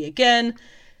property again.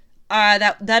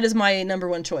 That is my number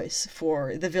one choice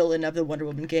for the villain of the Wonder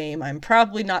Woman game. I'm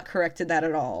probably not correct in that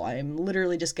at all. I'm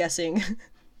literally just guessing.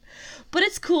 But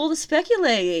it's cool to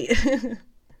speculate.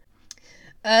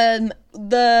 The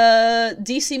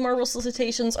DC Marvel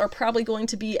solicitations are probably going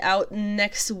to be out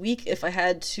next week, if I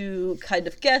had to kind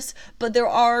of guess, but there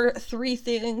are 3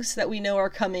 things that we know are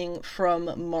coming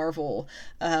from Marvel.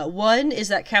 One is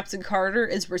that Captain Carter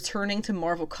is returning to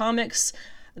Marvel Comics.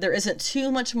 There isn't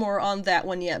too much more on that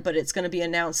one yet, but it's going to be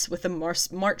announced with the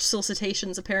March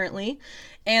solicitations, apparently.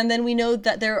 And then we know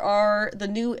that there are the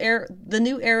new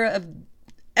era of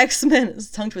X-Men, it's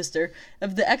a tongue twister,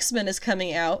 of the X-Men is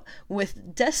coming out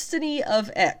with Destiny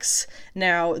of X.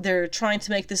 Now, they're trying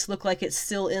to make this look like it's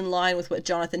still in line with what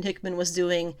Jonathan Hickman was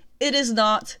doing. It is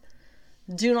not.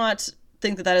 Do not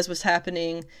think that is what's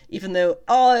happening, even though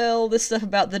all this stuff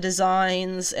about the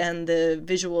designs and the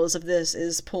visuals of this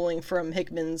is pulling from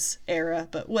Hickman's era,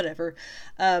 but whatever.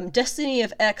 Destiny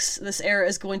of X, this era,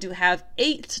 is going to have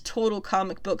 8 total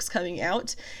comic books coming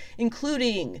out,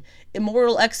 including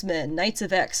Immortal X-Men, Knights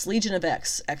of X, Legion of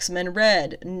X, X-Men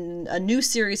Red, a new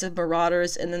series of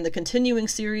Marauders, and then the continuing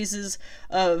series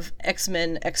of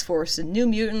X-Men, X-Force, and New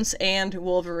Mutants, and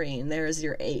Wolverine. There's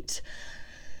your 8.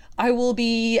 I will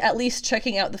be at least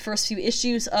checking out the first few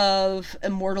issues of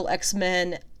Immortal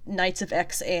X-Men, Knights of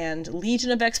X, and Legion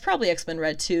of X, probably X-Men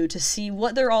Red 2, to see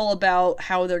what they're all about,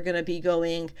 how they're going to be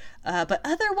going. But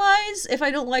otherwise, if I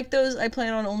don't like those, I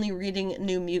plan on only reading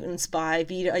New Mutants by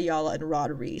Vita Ayala and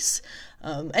Rod Reese.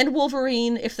 And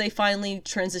Wolverine, if they finally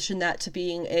transition that to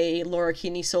being a Laura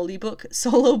Kinney solo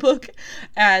book,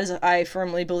 as I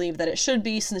firmly believe that it should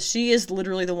be, since she is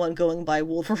literally the one going by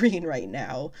Wolverine right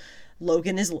now.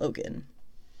 Logan is Logan.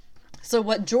 So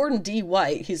what Jordan D.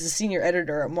 White, he's the senior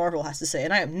editor at Marvel, has to say,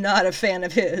 and I am not a fan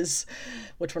of his,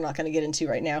 which we're not going to get into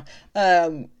right now,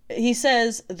 he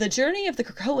says, "The journey of the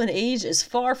Krakoan age is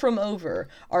far from over.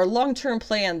 Our long-term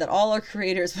plan that all our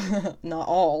creators, not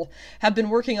all, have been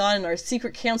working on in our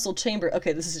secret council chamber,"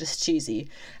 okay, this is just cheesy,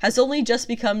 "has only just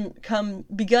begun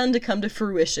to come to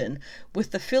fruition.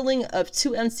 With the filling of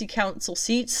 2 empty council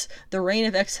seats, the reign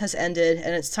of X has ended,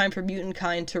 and it's time for mutant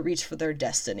kind to reach for their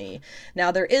destiny."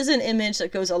 Now, there is an image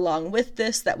that goes along with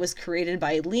this that was created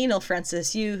by Lionel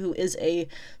Francis Yu, who is a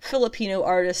Filipino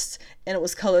artist, and it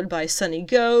was colored by Sunny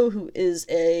Go, who is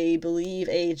believe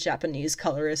a Japanese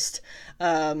colorist,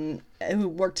 who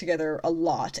worked together a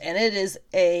lot. And it is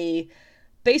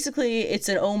basically it's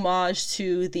an homage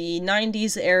to the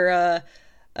 90s era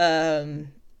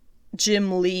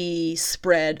Jim Lee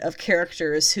spread of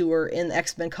characters who were in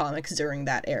X-Men comics during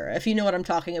that era. If you know what I'm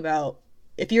talking about,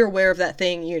 if you're aware of that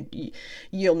thing,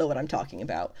 you'll know what I'm talking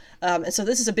about. And so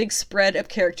this is a big spread of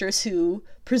characters who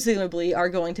presumably are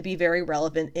going to be very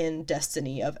relevant in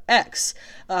Destiny of X.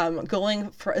 So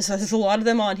there's a lot of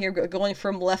them on here, going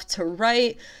from left to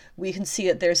right. We can see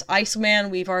that there's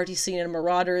Iceman. We've already seen in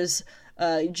Marauders,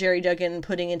 Jerry Duggan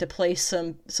putting into place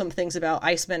some things about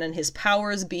Iceman and his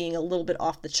powers being a little bit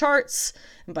off the charts.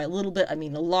 And by a little bit, I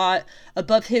mean a lot.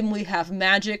 Above him, we have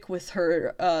Magik with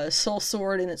her soul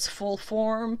sword in its full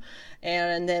form.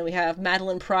 And then we have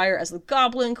Madeline Pryor as the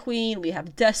Goblin Queen. We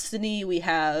have Destiny. We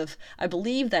have, I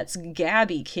believe that's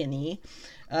Gabby Kinney.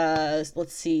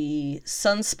 Let's see,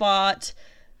 Sunspot.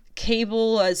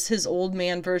 Cable as his old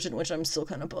man version, which I'm still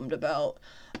kind of bummed about.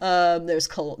 There's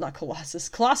not Colossus.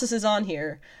 Colossus is on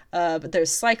here, but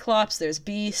there's Cyclops, there's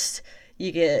Beast.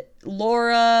 You get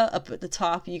Laura up at the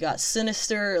top. You got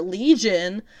Sinister,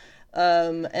 Legion,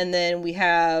 and then we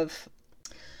have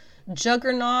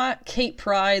Juggernaut, Kate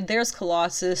Pryde. There's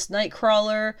Colossus,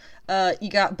 Nightcrawler. You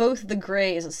got both the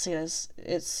Greys. Let's see,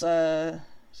 it's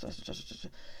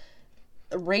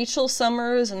Rachel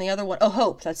Summers and the other one,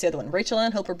 Hope, that's the other one. Rachel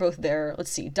and Hope are both there.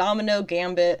 Let's see, Domino,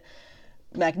 Gambit,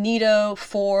 Magneto,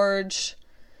 Forge.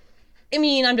 I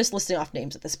mean, I'm just listing off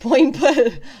names at this point,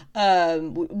 but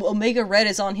Omega Red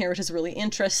is on here, which is really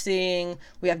interesting.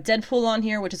 We have Deadpool on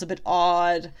here, which is a bit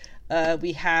odd.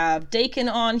 We have Daken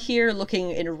on here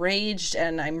looking enraged,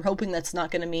 and I'm hoping that's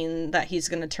not going to mean that he's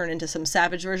going to turn into some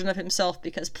savage version of himself,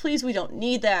 because please, we don't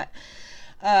need that.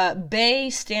 Bay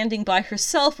standing by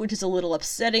herself, which is a little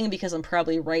upsetting because I'm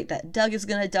probably right that Doug is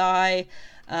gonna die.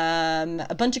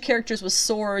 A bunch of characters with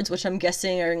swords, which I'm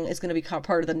guessing is gonna be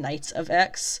part of the Knights of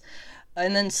X.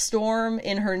 And then Storm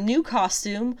in her new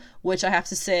costume, which I have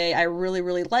to say I really,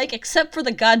 really like, except for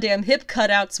the goddamn hip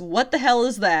cutouts. What the hell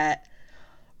is that?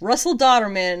 Russell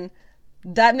Dodderman,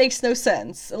 that makes no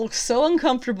sense. It looks so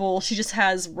uncomfortable. She just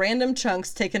has random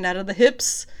chunks taken out of the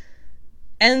hips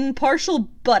and partial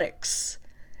buttocks.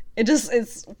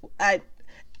 I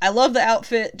love the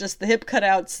outfit, just the hip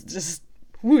cutouts, just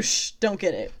whoosh, don't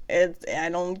get it. I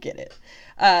don't get it.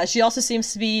 She also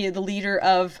seems to be the leader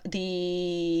of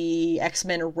the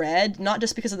X-Men Red, not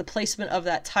just because of the placement of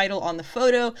that title on the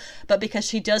photo, but because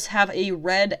she does have a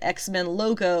red X-Men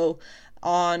logo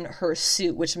on her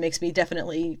suit, which makes me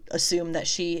definitely assume that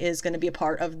she is going to be a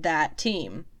part of that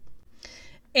team.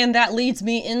 And that leads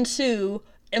me into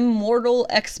Immortal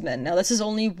X-Men. Now, this is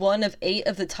only one of 8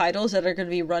 of the titles that are going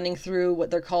to be running through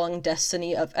what they're calling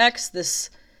Destiny of X this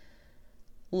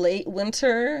late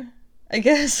winter, I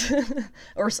guess.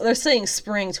 Or they're saying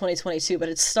spring 2022, but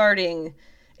it's starting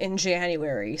in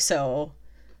January, so...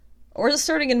 Or is it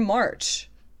starting in March?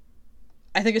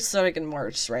 I think it's starting in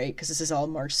March, right? Because this is all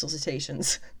March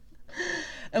solicitations.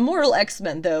 Immortal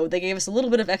X-Men, though, they gave us a little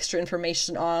bit of extra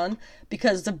information on,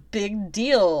 because it's a big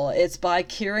deal. It's by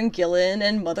Kieran Gillen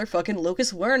and motherfucking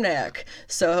Lucas Werneck.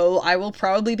 So I will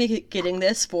probably be getting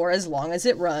this for as long as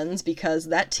it runs, because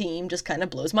that team just kind of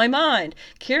blows my mind.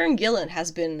 Kieran Gillen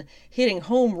has been hitting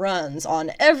home runs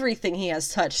on everything he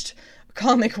has touched,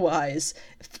 comic-wise,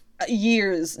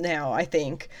 years now, I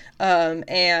think.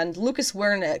 And Lucas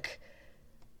Werneck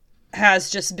has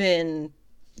just been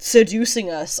seducing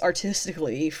us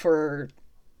artistically for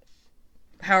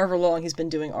however long he's been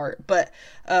doing art. But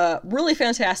really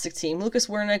fantastic team. Lucas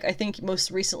Werneck, I think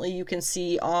most recently you can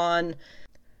see on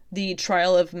the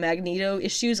Trial of Magneto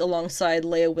issues alongside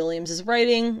Leah Williams'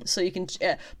 writing, so you can,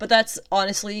 but that's,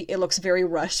 honestly, it looks very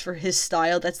rushed for his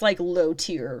style. That's like low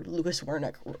tier Lucas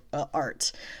Werneck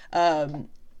art.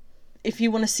 If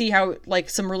you want to see how, like,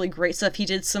 some really great stuff, he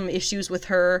did some issues with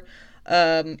her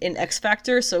in X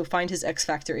Factor, so find his X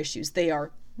Factor issues. They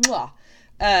are mwah.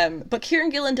 But Kieran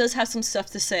Gillen does have some stuff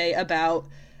to say about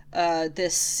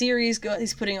this series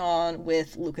he's putting on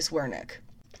with Lucas Werneck.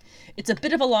 It's a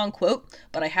bit of a long quote,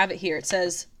 but I have it here. It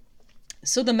says,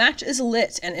 "So the match is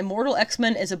lit, and Immortal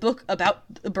X-Men is a book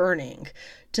about the burning.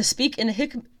 To speak in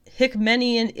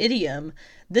Hickmanian idiom,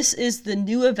 this is the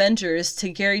new Avengers to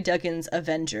Gary Duggan's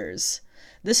Avengers.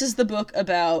 This is the book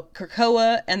about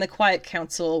Krakoa and the Quiet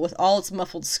Council with all its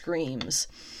muffled screams.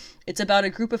 It's about a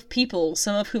group of people,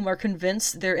 some of whom are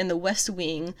convinced they're in the West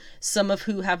Wing, some of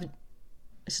whom have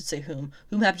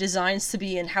designs to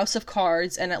be in House of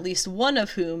Cards, and at least one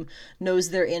of whom knows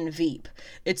they're in Veep.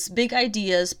 It's big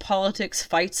ideas, politics,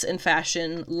 fights and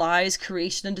fashion, lies,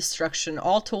 creation and destruction,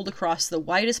 all told across the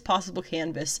widest possible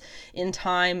canvas in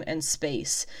time and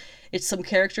space. It's some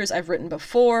characters I've written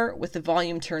before, with the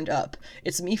volume turned up.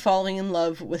 It's me falling in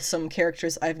love with some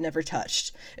characters I've never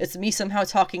touched. It's me somehow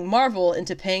talking Marvel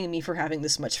into paying me for having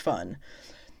this much fun."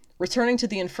 Returning to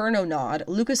the Inferno nod,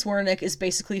 Lucas Werneck is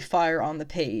basically fire on the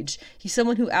page. He's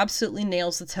someone who absolutely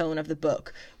nails the tone of the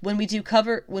book. When we do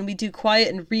Quiet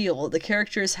and Real, the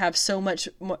characters have so much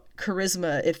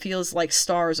charisma it feels like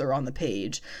stars are on the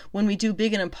page. When we do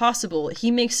Big and Impossible,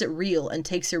 he makes it real and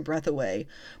takes your breath away.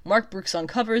 Mark Brooks on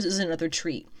covers is another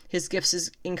treat. His gifts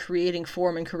in creating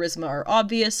form and charisma are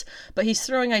obvious, but he's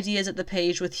throwing ideas at the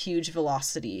page with huge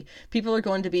velocity. People are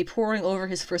going to be poring over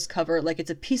his first cover like it's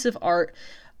a piece of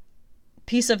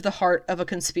the heart of a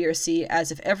conspiracy,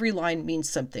 as if every line means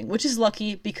something, which is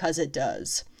lucky because it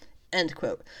does. End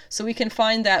quote. So we can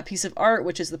find that piece of art,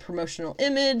 which is the promotional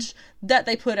image that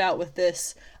they put out with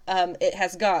this. It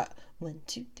has got 1,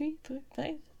 2, 3, 4,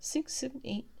 5, 6, 7,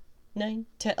 8, 9,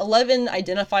 10, 11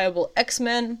 identifiable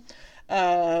X-Men.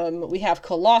 We have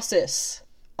Colossus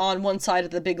on one side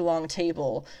of the big long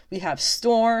table. We have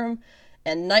Storm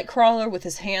and Nightcrawler with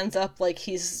his hands up like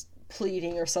he's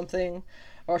pleading or something,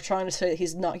 or trying to say that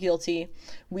he's not guilty.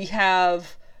 We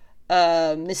have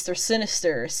Mr.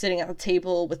 Sinister sitting at the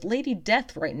table with Lady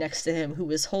Death right next to him, who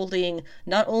is holding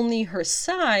not only her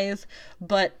scythe,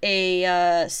 but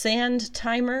a sand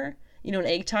timer, an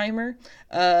egg timer.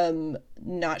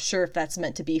 Not sure if that's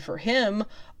meant to be for him.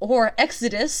 Or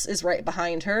Exodus is right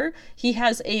behind her. He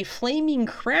has a flaming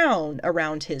crown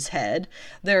around his head.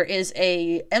 There is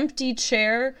a empty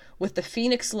chair with the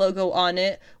Phoenix logo on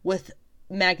it, with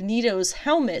Magneto's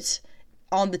helmet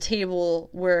on the table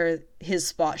where his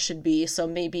spot should be, so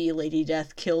maybe Lady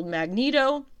Death killed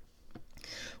Magneto.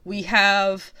 We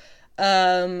have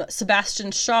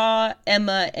Sebastian Shaw,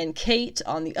 Emma, and Kate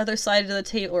on the other side of the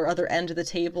table, or other end of the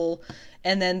table,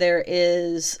 and then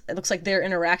it looks like they're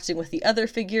interacting with the other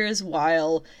figures,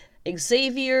 while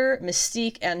Xavier,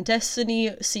 Mystique, and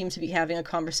Destiny seem to be having a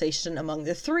conversation among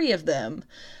the three of them.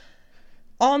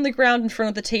 On the ground in front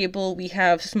of the table, we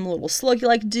have some little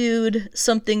slug-like dude,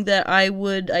 something that I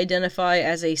would identify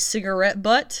as a cigarette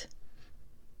butt.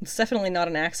 It's definitely not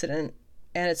an accident.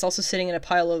 And it's also sitting in a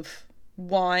pile of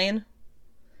wine.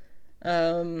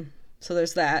 So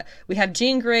there's that. We have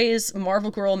Jean Grey's Marvel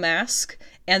Girl mask,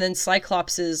 and then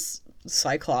Cyclops'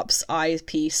 eye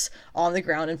piece on the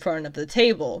ground in front of the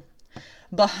table.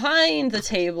 Behind the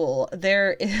table,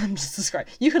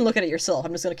 you can look at it yourself.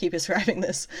 I'm just going to keep describing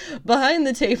this. Behind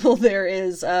the table, there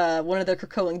is one of the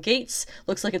Krakoan gates.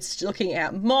 Looks like it's looking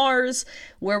at Mars,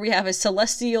 where we have a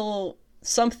celestial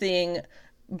something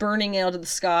burning out of the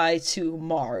sky to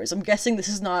Mars. I'm guessing this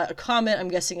is not a comet. I'm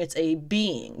guessing it's a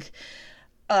being.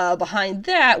 Behind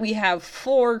that, we have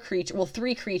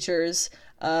three creatures.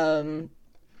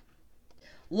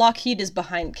 Lockheed is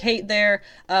behind Kate there,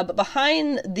 but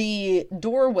behind the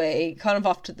doorway, kind of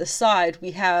off to the side,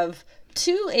 we have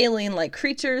two alien-like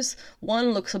creatures.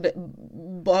 One looks a bit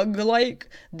bug-like,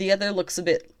 the other looks a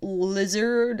bit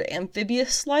lizard,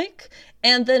 amphibious-like,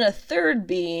 and then a third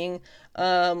being,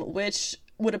 which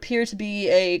would appear to be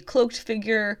a cloaked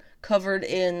figure covered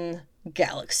in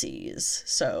galaxies.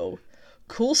 So,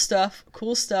 cool stuff.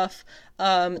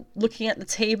 Looking at the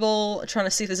table, trying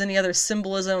to see if there's any other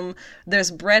symbolism. There's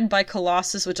bread by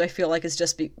Colossus, which I feel like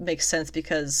makes sense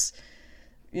because,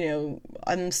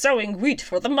 I'm sowing wheat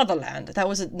for the motherland. That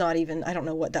was not even, I don't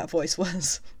know what that voice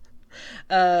was.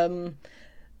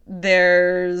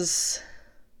 There's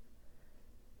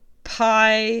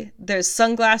pie. There's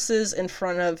sunglasses in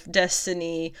front of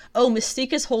Destiny. Oh,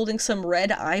 Mystique is holding some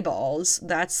red eyeballs.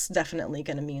 That's definitely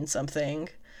going to mean something.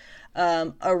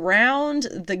 Around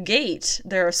the gate,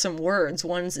 there are some words.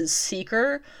 One is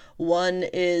Seeker. One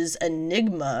is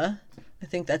Enigma. I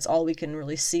think that's all we can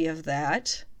really see of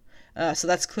that. So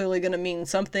that's clearly going to mean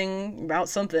something about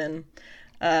something.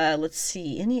 Let's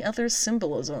see. Any other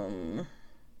symbolism?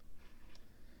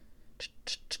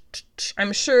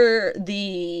 I'm sure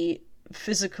the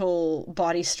physical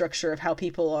body structure of how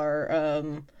people are,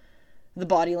 the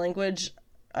body language,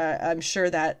 I'm sure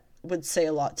that would say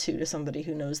a lot too to somebody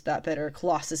who knows that better.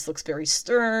 Colossus looks very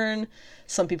stern.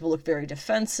 Some people look very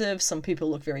defensive. Some people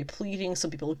look very pleading.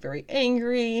 Some people look very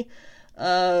angry.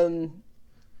 Let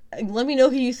me know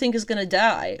who you think is going to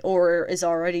die or is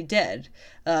already dead.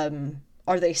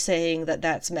 Are they saying that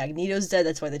that's Magneto's dead,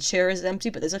 that's why the chair is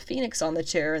empty, but there's a phoenix on the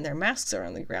chair and their masks are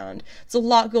on the ground? There's a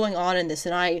lot going on in this,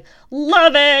 and I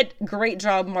love it! Great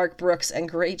job, Mark Brooks, and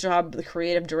great job, the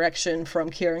creative direction from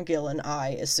Kieran Gillen, I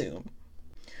assume.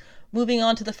 Moving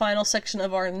on to the final section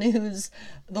of our news,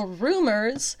 the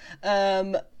rumors.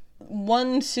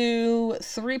 1, 2,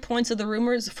 3 points of the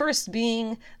rumors. First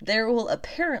being, there will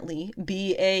apparently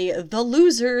be a The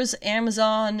Losers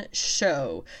Amazon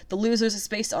show. The Losers is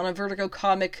based on a Vertigo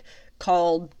comic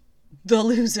called The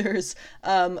Losers,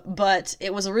 but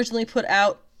it was originally put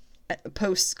out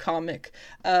post-comic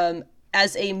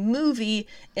as a movie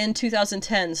in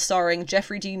 2010 starring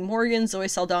Jeffrey Dean Morgan, Zoe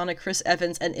Saldana, Chris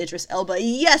Evans, and Idris Elba.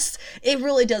 Yes, it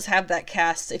really does have that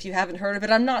cast. If you haven't heard of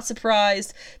it, I'm not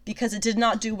surprised because it did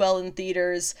not do well in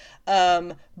theaters,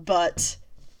 but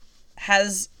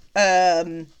has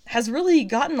really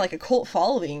gotten like a cult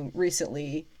following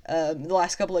recently, the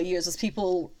last couple of years, as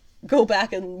people go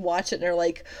back and watch it and they're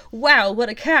like, wow, what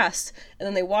a cast, and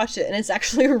then they watch it and it's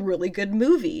actually a really good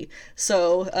movie.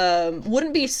 So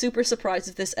wouldn't be super surprised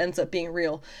if this ends up being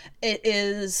real. It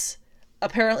is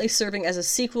apparently serving as a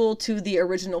sequel to the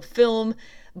original film,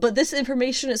 but this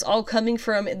information is all coming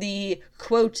from the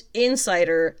quote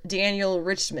insider Daniel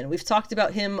Richman. We've talked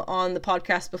about him on the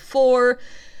podcast before.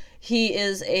 He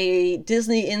is a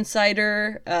Disney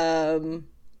insider,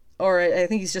 or I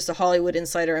think he's just a Hollywood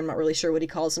insider. I'm not really sure what he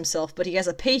calls himself, but he has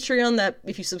a Patreon that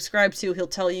if you subscribe to, he'll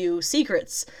tell you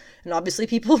secrets. And obviously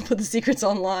people put the secrets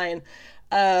online.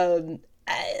 His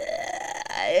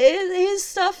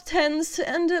stuff tends to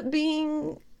end up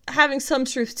having some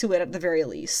truth to it at the very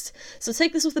least. So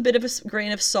take this with a bit of a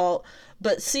grain of salt,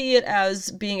 but see it as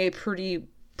being a pretty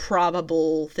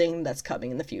probable thing that's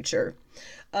coming in the future.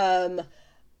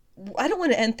 I don't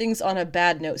want to end things on a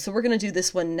bad note, so we're going to do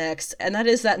this one next, and that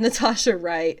is that Natasha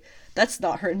Wright, that's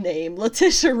not her name,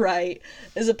 Letitia Wright,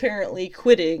 is apparently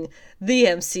quitting the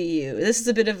MCU. This is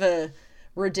a bit of a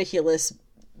ridiculous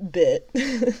bit.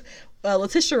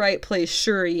 Letitia Wright plays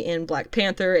Shuri in Black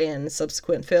Panther and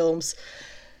subsequent films.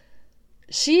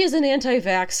 She is an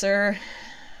anti-vaxxer,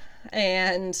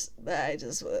 and I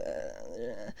just...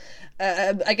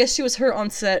 I guess she was her on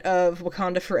set of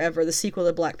Wakanda Forever, the sequel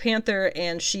to Black Panther,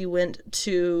 and she went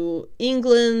to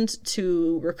England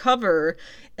to recover,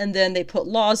 and then they put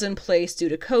laws in place due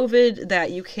to COVID that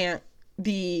you can't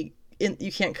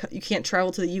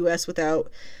travel to the US without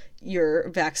your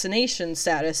vaccination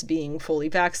status being fully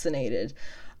vaccinated.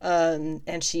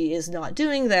 And she is not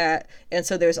doing that, and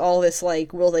so there's all this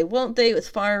like, will they, won't they, with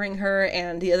firing her.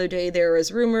 And the other day there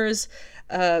was rumors,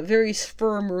 very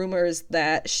firm rumors,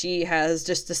 that she has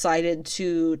just decided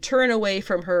to turn away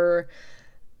from her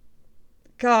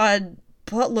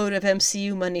buttload of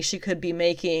MCU money she could be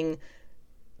making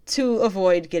to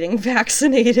avoid getting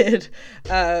vaccinated.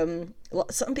 There's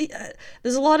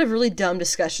a lot of really dumb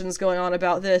discussions going on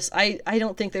about this. I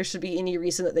don't think there should be any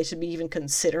reason that they should be even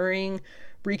considering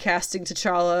recasting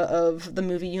T'Challa of the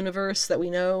movie universe that we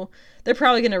know. They're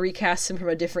probably going to recast him from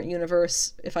a different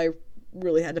universe if I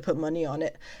really had to put money on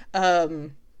it.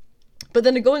 But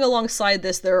then going alongside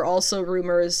this, there are also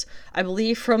rumors, I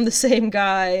believe from the same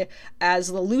guy as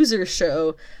the Loser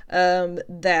show,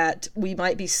 that we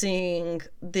might be seeing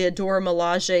the Dora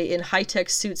Milaje in high-tech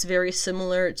suits very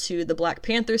similar to the Black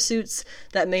Panther suits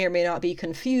that may or may not be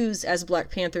confused as Black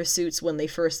Panther suits when they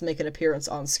first make an appearance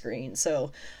on screen.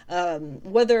 So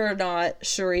whether or not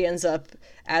Shuri ends up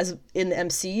as in the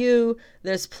MCU,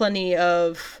 there's plenty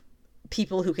of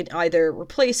people who can either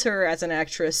replace her as an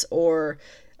actress or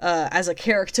as a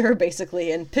character,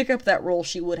 basically, and pick up that role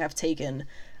she would have taken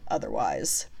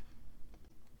otherwise.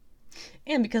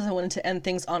 And because I wanted to end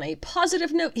things on a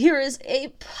positive note, here is a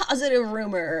positive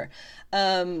rumor.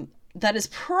 that is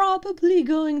probably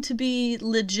going to be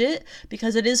legit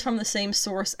because it is from the same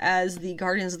source as the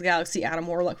Guardians of the Galaxy Adam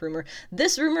Warlock rumor.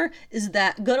 This rumor is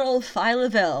that good old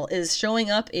Phyla-Vell is showing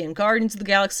up in Guardians of the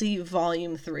Galaxy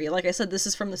Volume 3. Like I said, this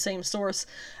is from the same source,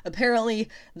 apparently,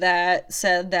 that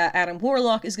said that Adam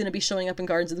Warlock is going to be showing up in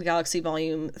Guardians of the Galaxy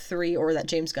Volume 3, or that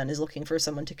James Gunn is looking for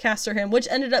someone to cast for him, which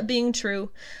ended up being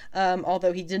true,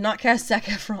 although he did not cast Zac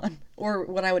Efron, or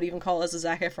what I would even call as a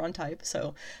Zac Efron type,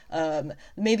 so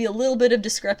maybe a little bit of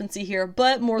discrepancy here,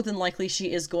 but more than likely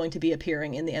she is going to be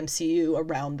appearing in the MCU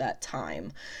around that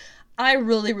time. I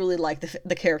really, really like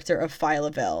the character of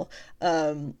Phyla-Vell.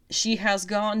 She has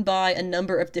gone by a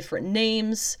number of different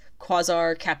names: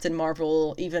 Quasar, Captain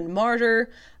Marvel, even Martyr.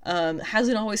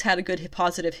 Hasn't always had a good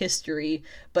positive history,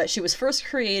 but she was first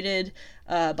created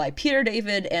by Peter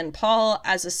David and Paul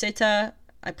Azaceta.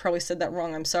 I probably said that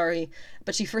wrong, I'm sorry.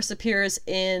 But she first appears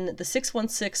in the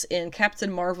 616 in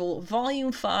Captain Marvel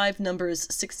Volume 5, numbers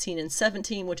 16 and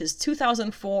 17, which is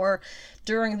 2004,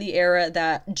 during the era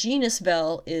that Genus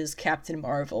Vell is Captain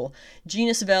Marvel.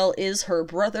 Genus Vell is her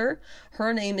brother.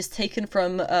 Her name is taken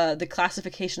from the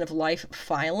classification of life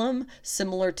phylum,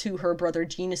 similar to her brother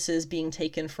Genus's being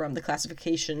taken from the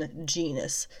classification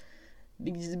genus.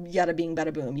 Yada bing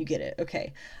bada boom, you get it.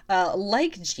 Okay.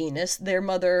 Like Genus, her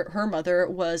mother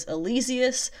was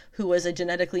Elysius, who was a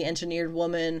genetically engineered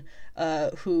woman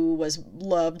who was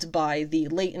loved by the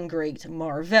late and great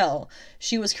Mar-Vell.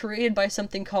 She was created by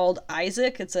something called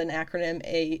Isaac. It's an acronym,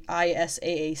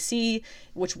 ISAAC,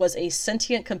 which was a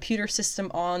sentient computer system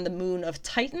on the moon of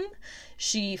Titan.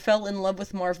 She fell in love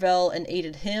with Mar-Vell and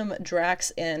aided him,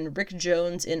 Drax, and Rick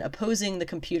Jones in opposing the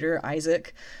computer,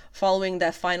 Isaac. Following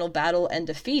that final battle and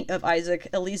defeat of Isaac,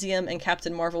 Elysium and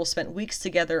Captain Marvel spent weeks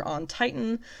together on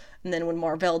Titan. And then when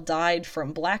Mar-Vell died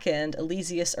from Black End,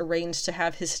 Elysius arranged to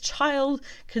have his child,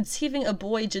 conceiving a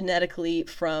boy genetically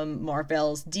from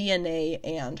Mar-Vell's DNA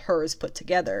and hers put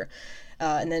together,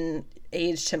 and then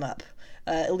aged him up.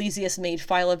 Elysius made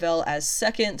Phyla-Vell as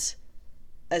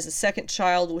a second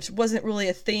child, which wasn't really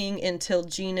a thing until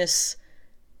Genus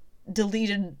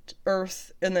deleted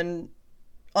Earth and then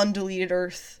undeleted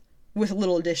Earth with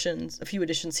little additions, a few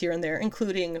additions here and there,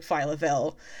 including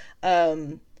Phyla-Vell.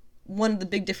 One of the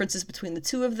big differences between the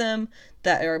two of them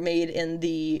that are made in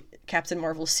the Captain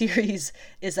Marvel series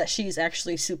is that she's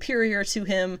actually superior to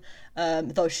him,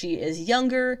 though she is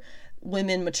younger.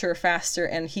 Women mature faster,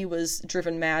 and he was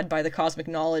driven mad by the cosmic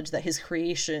knowledge that his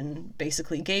creation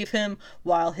basically gave him,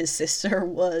 while his sister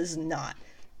was not.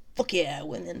 Fuck yeah,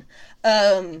 women.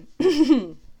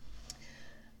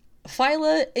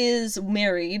 Phyla is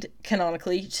married,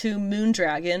 canonically, to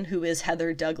Moondragon, who is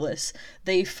Heather Douglas.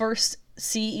 They first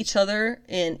see each other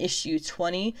in issue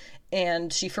 20,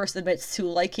 and she first admits to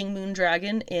liking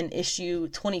Moondragon in issue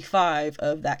 25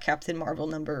 of that Captain Marvel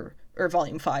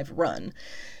Volume 5 run.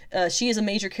 She is a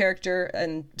major character,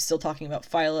 and still talking about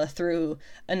Phyla, through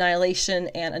Annihilation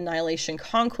and Annihilation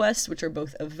Conquest, which are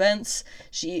both events.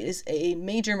 She is a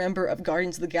major member of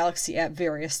Guardians of the Galaxy at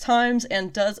various times,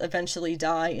 and does eventually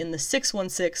die in the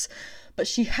 616, but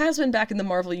she has been back in the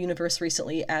Marvel Universe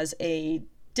recently as a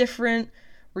different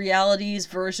realities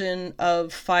version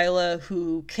of Phyla,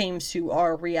 who came to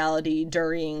our reality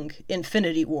during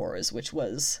Infinity Wars, which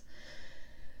was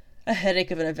a headache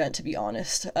of an event, to be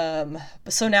honest.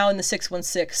 So now in the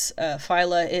 616,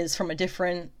 Phyla is from a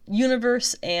different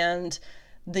universe, and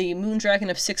the Moondragon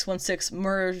of 616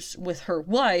 merged with her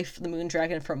wife, the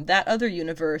Moondragon from that other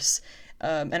universe,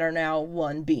 and are now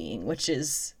one being, which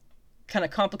is kind of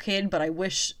complicated, but I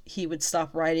wish he would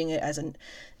stop writing it as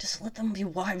just let them be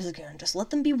wives again, just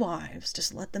let them be wives,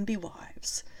 just let them be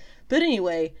wives. But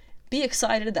anyway, be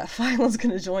excited that Phyla's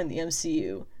going to join the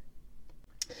MCU.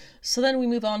 So then we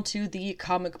move on to the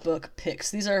comic book picks.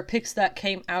 These are picks that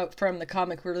came out from the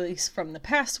comic release from the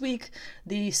past week,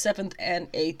 the 7th and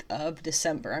 8th of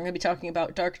December. I'm going to be talking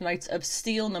about Dark Knights of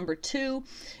Steel number 2,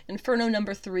 Inferno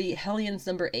number 3, Hellions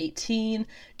number 18,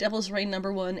 Devil's Reign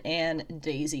number 1, and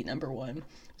Daisy number 1.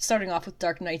 Starting off with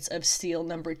Dark Knights of Steel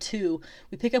number 2,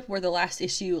 we pick up where the last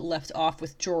issue left off,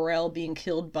 with Jor-El being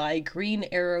killed by Green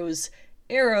Arrow's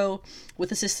Arrow, with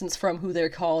assistance from who they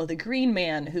call the Green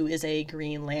Man, who is a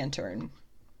Green Lantern.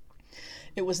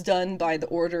 It was done by the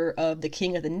order of the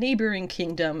king of the neighboring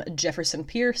kingdom, Jefferson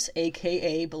Pierce,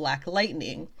 aka Black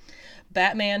Lightning.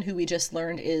 Batman, who we just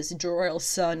learned is Jor-El's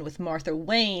son with Martha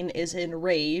Wayne, is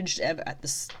enraged at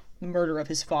the murder of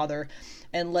his father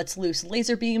and lets loose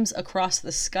laser beams across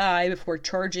the sky before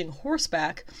charging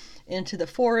horseback into the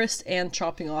forest and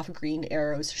chopping off Green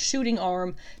Arrow's shooting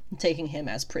arm and taking him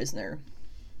as prisoner.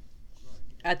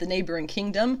 At the neighboring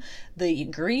kingdom, the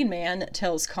Green Man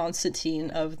tells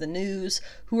Constantine of the news,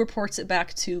 who reports it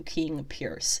back to King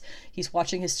Pierce. He's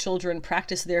watching his children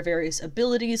practice their various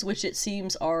abilities, which it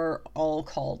seems are all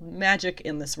called magic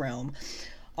in this realm.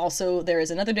 Also, there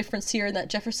is another difference here in that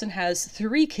Jefferson has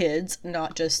 3 kids,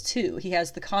 not just 2. He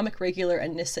has the comic regular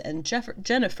Anissa and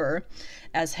Jennifer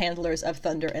as handlers of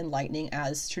thunder and lightning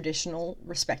as traditional,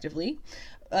 respectively.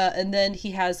 And then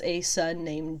he has a son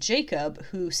named Jacob,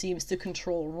 who seems to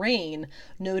control rain,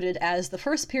 noted as the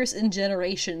first Pierce in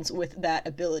generations with that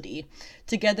ability.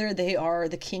 Together they are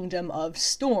the Kingdom of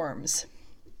Storms.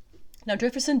 Now,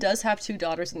 Jefferson does have 2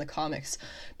 daughters in the comics,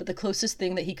 but the closest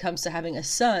thing that he comes to having a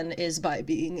son is by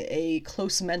being a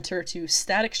close mentor to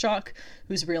Static Shock,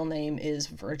 whose real name is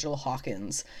Virgil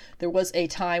Hawkins. There was a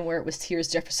time where it was Tiers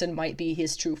Jefferson might be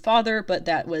his true father, but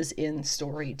that was in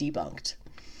story debunked.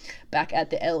 Back at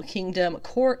the El Kingdom,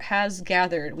 court has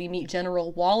gathered. We meet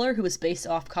General Waller, who is based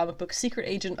off comic book secret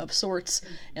agent of sorts,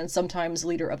 and sometimes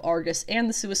leader of Argus and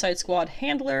the Suicide Squad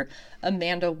handler,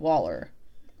 Amanda Waller.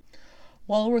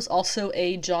 Waller was also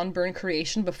a John Byrne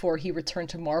creation before he returned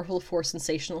to Marvel for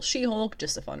Sensational She-Hulk,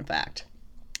 just a fun fact.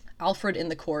 Alfred in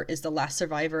the court is the last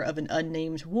survivor of an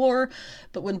unnamed war,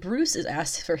 but when Bruce is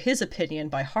asked for his opinion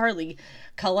by Harley,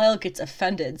 Kal-El gets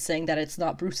offended, saying that it's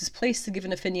not Bruce's place to give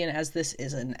an opinion as this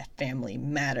is a family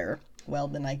matter. Well,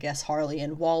 then I guess Harley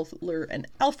and Waller and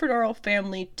Alfred are all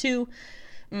family too.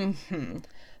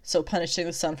 So punishing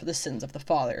the son for the sins of the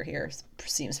father here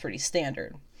seems pretty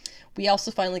standard. We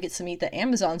also finally get to meet the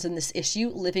Amazons in this issue,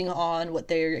 living on what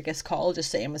they, I guess, call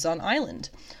just Amazon Island.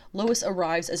 Lois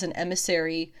arrives as an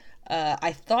emissary,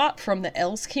 I thought from the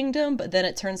El's Kingdom, but then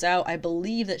it turns out, I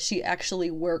believe that she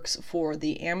actually works for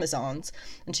the Amazons,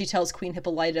 and she tells Queen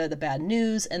Hippolyta the bad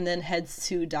news, and then heads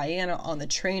to Diana on the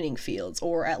training fields,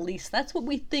 or at least that's what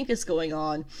we think is going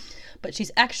on. But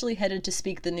she's actually headed to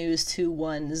speak the news to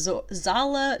one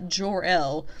Zala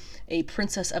Jor-El, a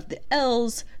princess of the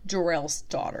Elves, Jor-El's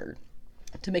daughter.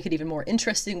 To make it even more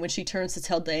interesting, when she turns to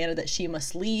tell Diana that she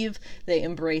must leave, they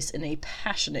embrace in a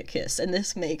passionate kiss, and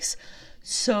this makes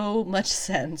so much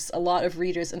sense. A lot of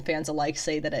readers and fans alike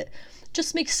say that it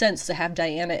just makes sense to have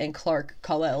Diana and Clark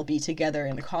Kal-El be together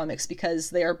in the comics because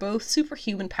they are both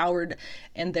superhuman powered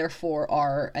and therefore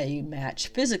are a match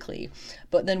physically.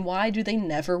 But then why do they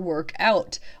never work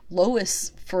out?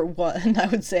 Lois, for one, I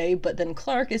would say, but then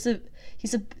Clark is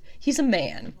he's a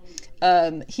man.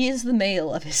 He is the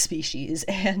male of his species,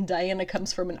 and Diana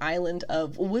comes from an island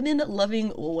of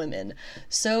women-loving women.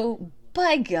 So,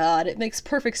 by God, it makes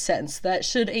perfect sense that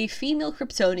should a female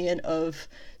Kryptonian of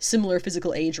similar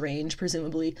physical age range,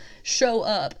 presumably, show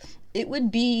up, it would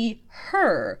be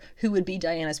her who would be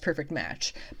Diana's perfect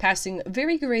match, passing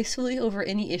very gracefully over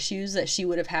any issues that she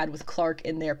would have had with Clark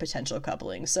in their potential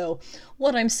coupling. So,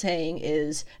 what I'm saying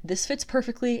is, this fits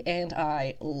perfectly, and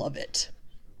I love it.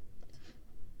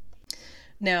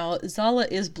 Now, Zala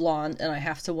is blonde, and I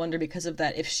have to wonder because of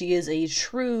that if she is a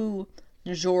true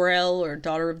Jor-El or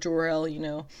daughter of Jor-El, you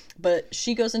know, but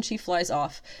she goes and she flies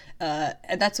off,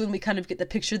 and that's when we kind of get the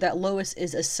picture that Lois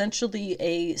is essentially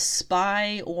a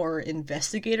spy or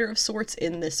investigator of sorts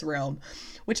in this realm,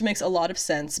 which makes a lot of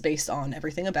sense based on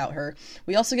everything about her.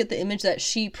 We also get the image that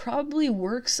she probably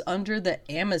works under the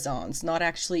Amazons, not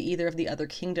actually either of the other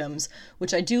kingdoms,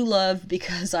 which I do love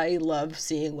because I love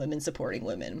seeing women supporting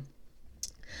women.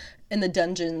 In the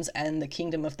dungeons and the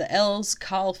kingdom of the Elves,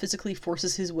 Kal physically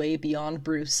forces his way beyond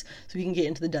Bruce so he can get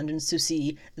into the dungeons to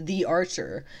see the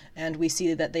Archer. And we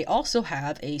see that they also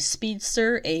have a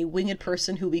speedster, a winged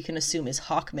person who we can assume is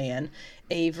Hawkman,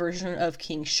 a version of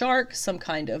King Shark, some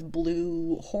kind of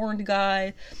blue horned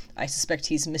guy. I suspect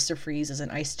he's Mr. Freeze as an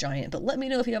ice giant, but let me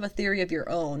know if you have a theory of your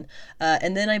own.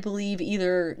 And then I believe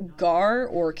either Gar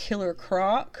or Killer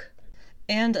Croc,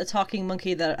 and a talking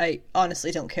monkey that I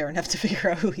honestly don't care enough to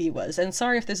figure out who he was. And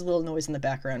sorry if there's a little noise in the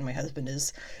background. My husband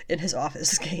is in his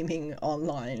office gaming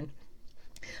online.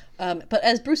 But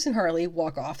as Bruce and Harley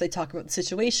walk off, they talk about the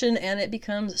situation, and it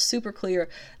becomes super clear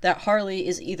that Harley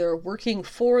is either working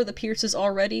for the Pierces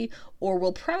already, or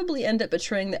will probably end up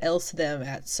betraying the Elves to them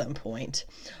at some point.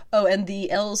 Oh, and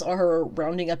the Elves are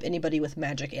rounding up anybody with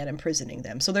magic and imprisoning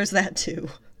them, so there's that too.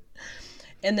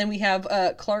 And then we have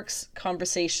Clark's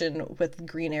conversation with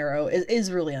Green Arrow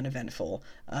is really uneventful.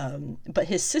 But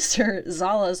his sister,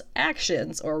 Zala's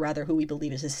actions, or rather who we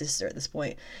believe is his sister at this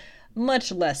point,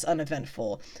 much less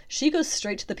uneventful. She goes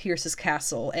straight to the Pierce's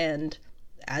castle, and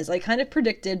as I kind of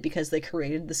predicted, because they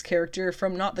created this character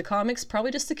from not the comics, probably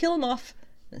just to kill him off.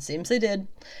 It seems they did.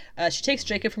 She takes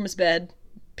Jacob from his bed,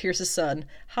 Pierce's son,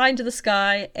 high into the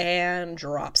sky, and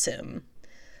drops him.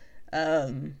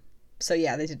 So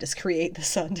yeah, they did just create the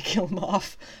sun to kill him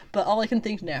off. But all I can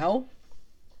think now,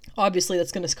 obviously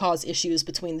that's going to cause issues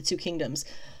between the two kingdoms.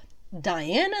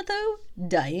 Diana, though,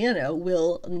 Diana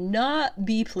will not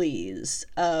be pleased.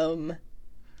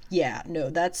 Yeah, no,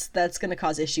 that's going to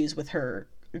cause issues with her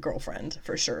girlfriend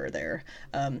for sure there.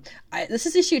 This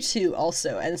is issue 2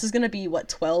 also, and this is going to be,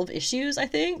 12 issues, I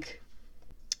think?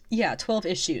 Yeah, 12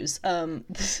 issues.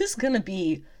 This is gonna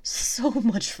be so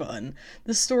much fun.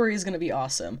 This story is gonna be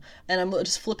awesome. And I'm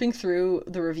just flipping through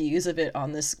the reviews of it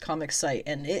on this comic site,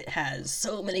 and it has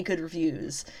so many good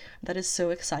reviews. That is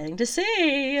so exciting to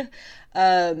see.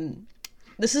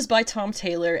 This is by Tom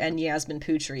Taylor and Yasmin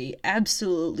Putri.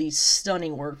 Absolutely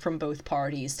stunning work from both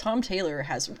parties. Tom Taylor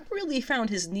has really found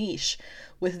his niche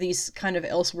with these kind of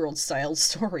Elseworld style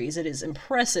stories. It is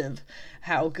impressive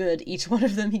how good each one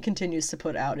of them he continues to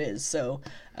put out is. So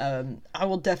I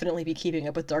will definitely be keeping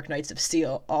up with Dark Knights of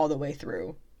Steel all the way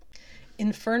through.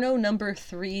 Inferno number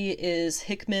 3 is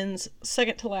Hickman's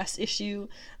second to last issue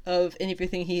of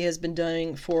everything he has been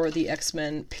doing for the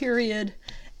X-Men period.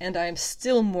 And I'm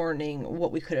still mourning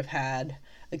what we could have had.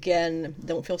 Again,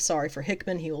 don't feel sorry for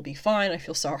Hickman, he will be fine. I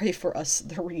feel sorry for us,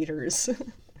 the readers.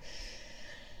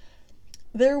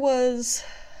 There was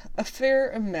a fair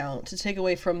amount to take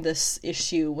away from this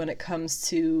issue when it comes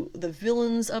to the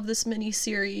villains of this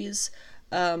miniseries.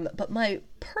 But my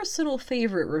personal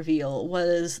favorite reveal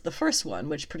was the first one,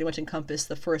 which pretty much encompassed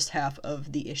the first half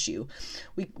of the issue.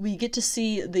 We get to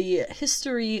see the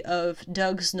history of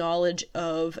Doug's knowledge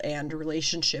of and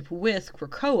relationship with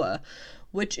Krakoa,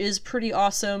 which is pretty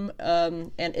awesome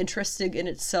and interesting in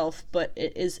itself, but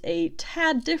it is a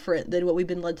tad different than what we've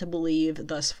been led to believe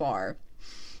thus far.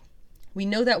 We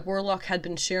know that Warlock had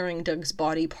been sharing Doug's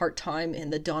body part-time in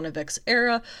the Dawn of X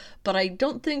era, but I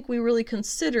don't think we really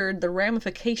considered the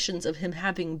ramifications of him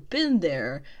having been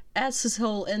there as his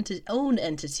whole own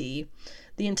entity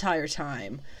the entire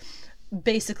time.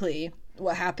 Basically,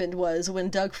 what happened was when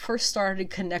Doug first started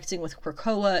connecting with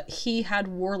Krakoa, he had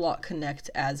Warlock connect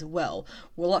as well.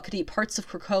 Warlock could eat parts of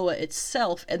Krakoa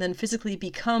itself and then physically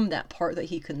become that part that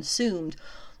he consumed,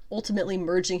 ultimately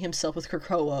merging himself with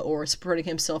Krakoa or spreading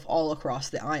himself all across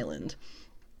the island.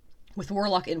 With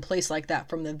Warlock in place like that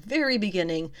from the very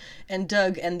beginning, and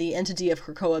Doug and the entity of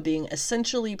Krakoa being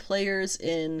essential players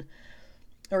in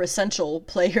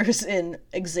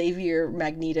Xavier,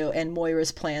 Magneto, and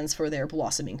Moira's plans for their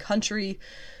blossoming country,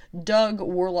 Doug,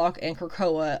 Warlock, and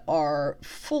Krakoa are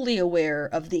fully aware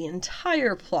of the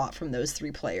entire plot from those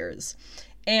 3 players.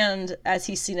 And as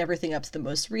he's seen everything up to the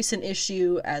most recent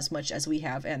issue, as much as we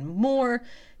have and more,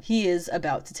 he is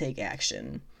about to take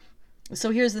action.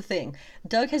 So here's the thing.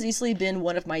 Doug has easily been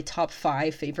one of my top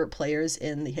 5 favorite players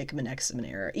in the Hickman X-Men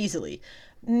era. Easily.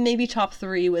 Maybe top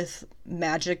 3 with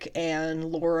Magic and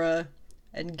Laura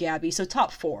and Gabby, so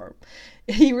top 4.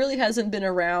 He really hasn't been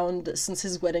around since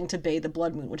his wedding to Bay the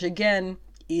Blood Moon, which again,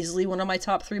 easily one of my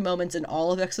top 3 moments in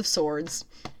all of X of Swords.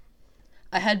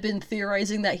 I had been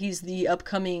theorizing that he's the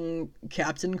upcoming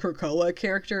Captain Krakoa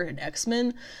character in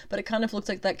X-Men, but it kind of looks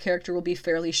like that character will be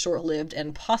fairly short-lived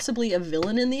and possibly a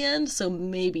villain in the end, so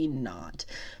maybe not.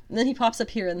 And then he pops up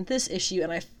here in this issue,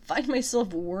 and I find myself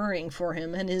worrying for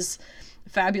him and his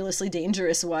fabulously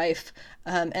dangerous wife.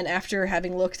 And after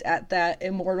having looked at that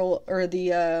immortal, or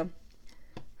the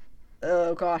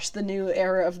new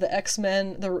era of the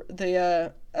X-Men,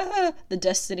 the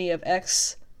Destiny of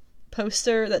X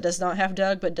poster that does not have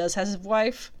Doug but does have his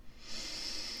wife.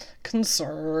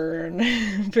 Concern.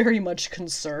 Very much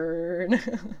concern.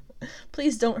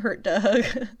 Please don't hurt Doug.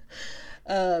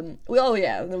 We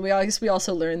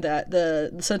also learned that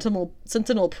the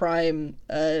Sentinel Prime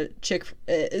chick,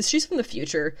 she's from the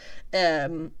future,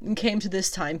 came to this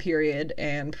time period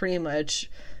and pretty much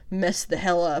messed the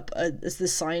hell up as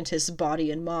this scientist's body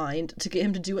and mind to get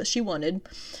him to do what she wanted,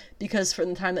 because from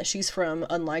the time that she's from,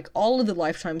 unlike all of the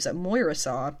lifetimes that Moira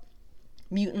saw,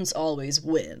 mutants always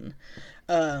win.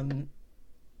 And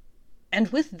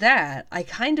with that, I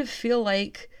kind of feel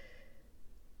like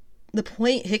the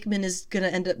point Hickman is going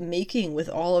to end up making with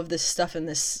all of this stuff in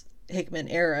this Hickman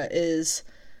era is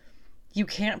you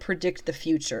can't predict the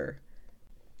future.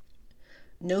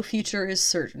 No future is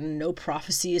certain. No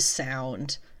prophecy is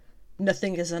sound.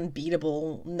 Nothing is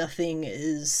unbeatable. Nothing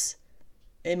is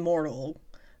immortal.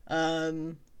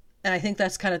 And I think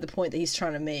that's kind of the point that he's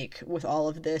trying to make with all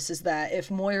of this, is that if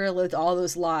Moira lived all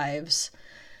those lives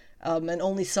and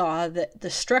only saw the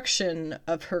destruction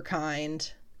of her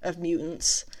kind of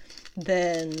mutants,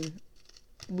 then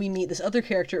we meet this other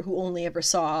character who only ever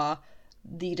saw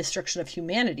the destruction of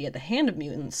humanity at the hand of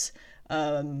mutants.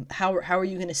 How are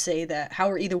you going to say that? How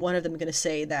are either one of them going to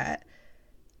say that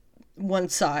one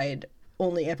side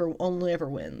only ever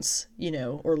wins,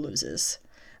 or loses.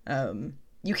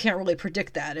 You can't really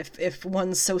predict that. If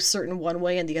one's so certain one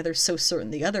way and the other's so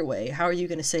certain the other way, how are you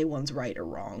going to say one's right or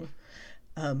wrong?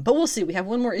 But we'll see. We have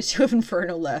one more issue of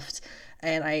Inferno left,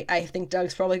 and I think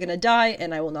Doug's probably going to die,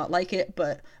 and I will not like it,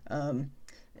 but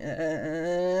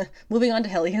moving on to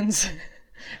Hellions.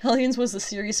 Hellions was the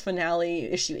series finale,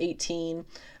 issue 18.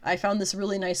 I found this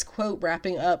really nice quote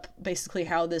wrapping up basically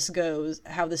how this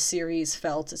series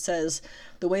felt. It says,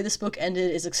 "The way this book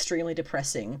ended is extremely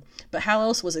depressing, but how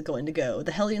else was it going to go?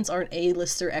 The Hellions aren't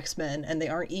A-lister X-Men, and they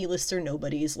aren't E-lister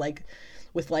nobodies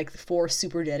with 4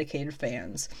 super dedicated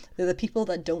fans. They're the people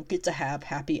that don't get to have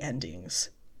happy endings."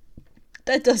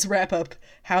 That does wrap up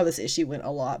how this issue went a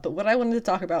lot, but what I wanted to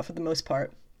talk about for the most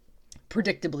part,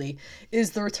 predictably,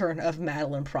 is the return of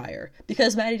Madeline Pryor,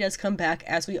 because Maddie does come back,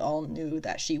 as we all knew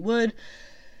that she would,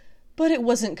 but it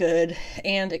wasn't good,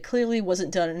 and it clearly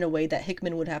wasn't done in a way that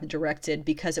Hickman would have directed,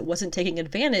 because it wasn't taking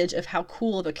advantage of how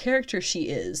cool of a character she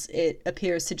is. It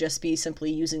appears to just be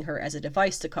simply using her as a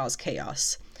device to cause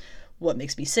chaos. What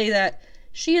makes me say that?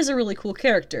 She is a really cool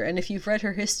character, and if you've read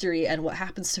her history and what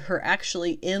happens to her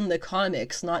actually in the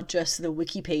comics, not just the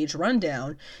wiki page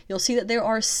rundown, you'll see that there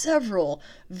are several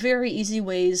very easy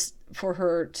ways for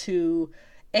her to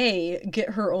A,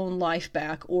 get her own life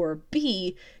back, or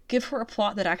B, give her a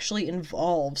plot that actually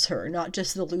involves her, not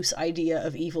just the loose idea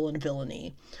of evil and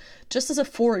villainy. Just as a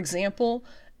for example,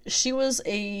 she was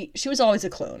always a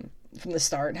clone from the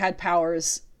start, had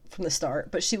powers from the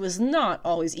start, but she was not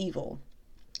always evil.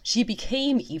 She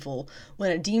became evil when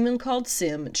a demon called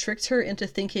Sim tricked her into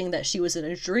thinking that she was in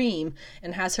a dream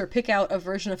and has her pick out a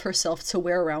version of herself to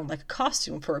wear around like a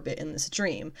costume for a bit in this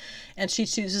dream. And she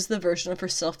chooses the version of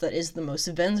herself that is the most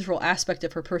vengeful aspect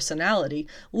of her personality,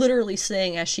 literally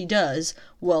saying as she does,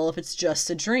 well, if it's just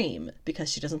a dream,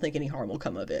 because she doesn't think any harm will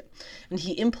come of it. And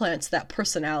he implants that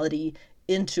personality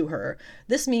into her.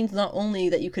 This means not only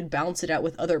that you could balance it out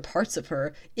with other parts of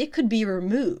her, it could be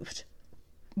removed.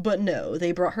 But no,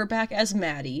 they brought her back as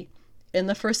Maddie. In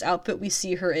the first outfit we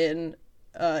see her in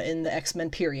the X-Men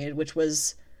period, which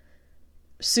was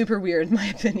super weird in my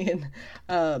opinion.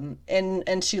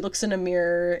 And she looks in a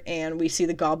mirror and we see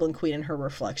the Goblin Queen in her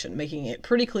reflection, making it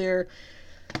pretty clear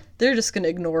they're just going to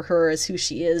ignore her as who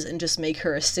she is and just make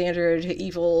her a standard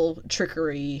evil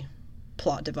trickery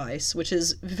plot device, which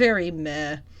is very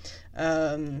meh.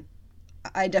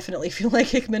 I definitely feel like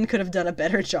Hickman could have done a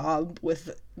better job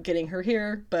with getting her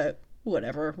here, but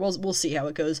whatever. We'll see how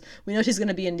it goes. We know she's going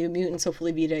to be in New Mutants.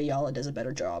 Hopefully Vita Ayala does a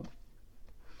better job.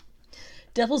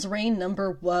 Devil's Reign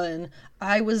 #1.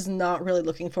 I was not really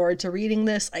looking forward to reading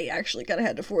this. I actually kind of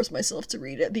had to force myself to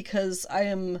read it because I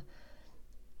am...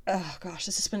 Oh gosh,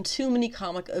 this has been too many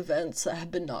comic events that have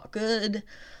been not good.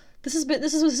 This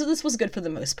was good for the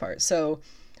most part. So...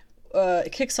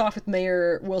 it kicks off with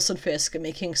Mayor Wilson Fisk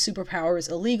making superpowers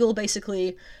illegal,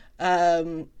 basically.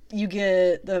 You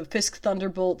get the Fisk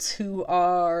Thunderbolts, who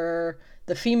are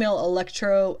the female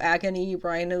Electro, Agony,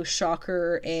 Rhino,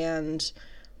 Shocker, and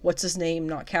what's his name?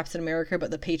 Not Captain America, but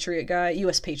the Patriot guy.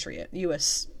 U.S. Patriot.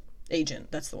 U.S.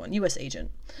 Agent. That's the one. U.S. Agent.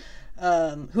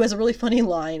 Who has a really funny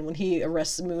line when he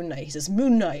arrests Moon Knight. He says,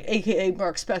 "Moon Knight, a.k.a.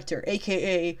 Mark Spector,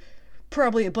 a.k.a.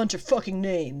 probably a bunch of fucking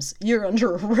names. You're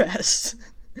under arrest."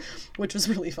 Which was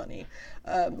really funny.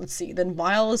 Let's see. Then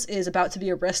Miles is about to be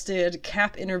arrested.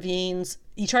 Cap intervenes.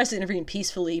 He tries to intervene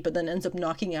peacefully, but then ends up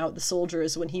knocking out the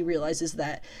soldiers when he realizes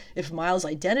that if Miles'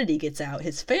 identity gets out,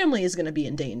 his family is going to be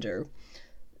in danger.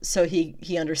 So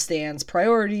he understands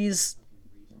priorities.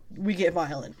 We get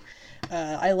violent.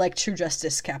 I like True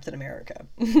Justice Captain America.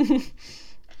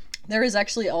 There is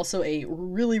actually also a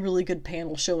really, really good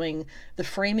panel showing the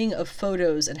framing of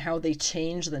photos and how they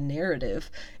change the narrative.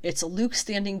 It's Luke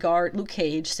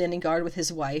Cage standing guard with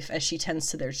his wife as she tends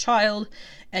to their child,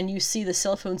 and you see the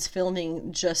cell phones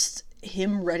filming just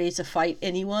him ready to fight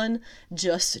anyone,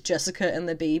 just Jessica and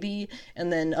the baby,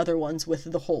 and then other ones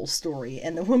with the whole story.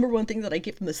 And the number one thing that I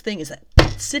get from this thing is that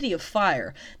City of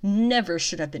Fire never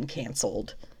should have been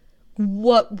canceled.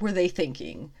 What were they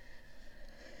thinking?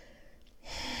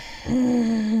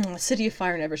 City of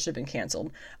Fire never should have been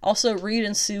canceled. Also, Reed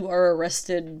and Sue are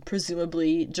arrested,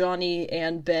 presumably. Johnny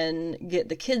and Ben get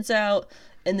the kids out,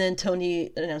 and then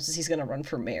Tony announces he's going to run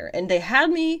for mayor. And they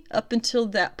had me up through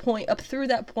that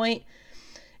point,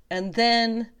 and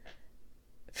then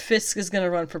Fisk is going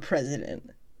to run for president.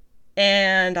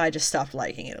 And I just stopped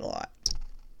liking it a lot.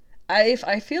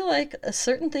 I feel like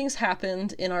certain things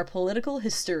happened in our political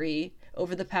history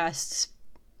over the past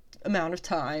amount of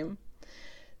time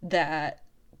that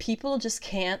people just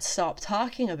can't stop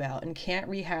talking about and can't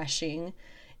rehashing.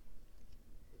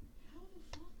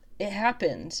 It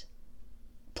happened.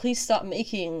 please stop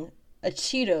making a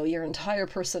Cheeto your entire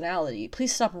personality.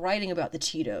 Please stop writing about the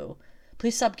Cheeto.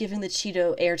 Please stop giving the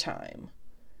Cheeto airtime.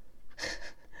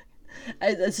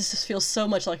 This just feels so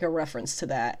much like a reference to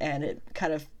that, and it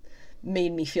kind of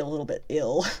made me feel a little bit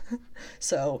ill.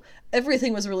 So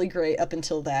everything was really great up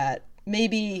until that.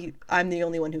 Maybe I'm the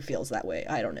only one who feels that way.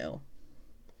 I don't know.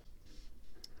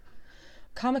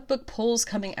 Comic book polls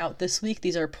coming out this week.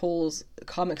 These are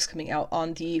comics coming out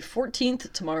on the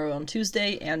 14th, tomorrow on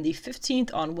Tuesday, and the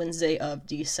 15th on Wednesday of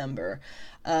December.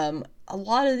 A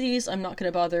lot of these, I'm not going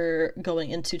to bother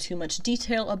going into too much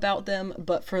detail about them,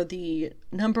 but for the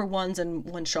number ones and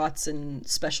one-shots and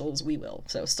specials, we will.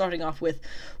 So starting off with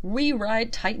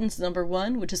Rewrite Titans number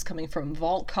 1, which is coming from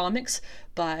Vault Comics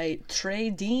by Trey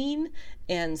Dean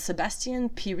and Sebastian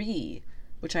Piri,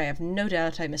 which I have no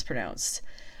doubt I mispronounced.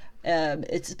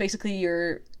 It's basically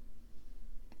your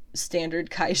standard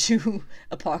kaiju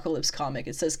apocalypse comic.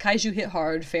 It says, kaiju hit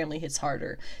hard, family hits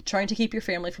harder. Trying to keep your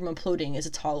family from imploding is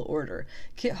a tall order.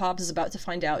 Kit Hobbs is about to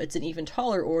find out it's an even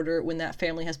taller order when that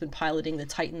family has been piloting the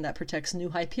Titan that protects New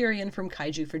Hyperion from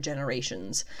kaiju for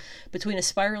generations. Between a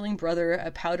spiraling brother,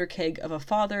 a powder keg of a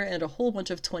father, and a whole bunch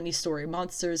of 20-story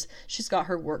monsters, she's got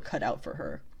her work cut out for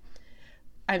her.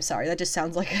 I'm sorry, that just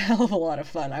sounds like a hell of a lot of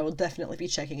fun. I will definitely be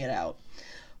checking it out.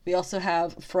 We also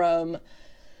have from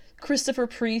Christopher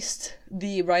Priest,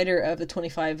 the writer of the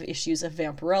 25 issues of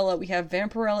Vampirella, we have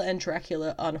Vampirella and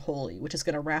Dracula Unholy, which is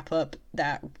going to wrap up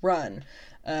that run.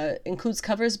 Includes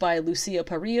covers by Lucio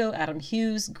Parrillo, Adam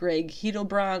Hughes, Greg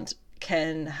Hildebrandt,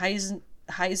 Ken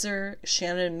Heiser,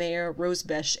 Shannon Mayer, Rose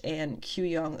Besh, and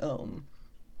Kyung Ohm.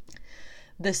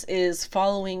 This is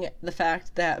following the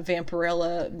fact that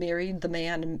Vampirella married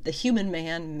the human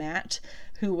man, Matt,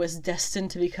 who was destined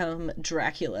to become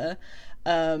Dracula.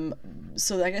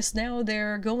 So I guess now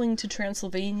they're going to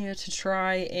Transylvania to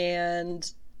try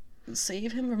and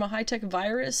save him from a high-tech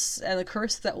virus and a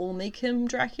curse that will make him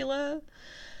Dracula.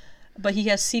 But he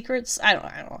has secrets. I don't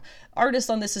know.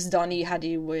 Artist on this is Donny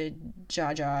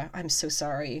Hadiwajaja. I'm so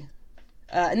sorry.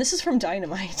 And this is from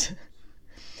Dynamite.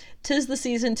 'Tis the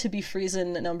Season to Be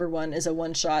Friesen number 1 is a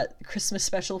one-shot Christmas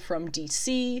special from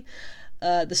DC.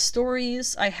 The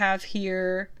stories I have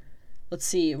here, let's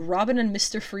see, Robin and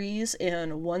Mr. Freeze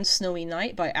in One Snowy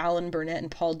Night by Alan Burnett and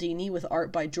Paul Dini with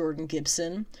art by Jordan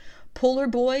Gibson. Polar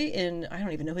Boy in, I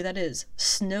don't even know who that is,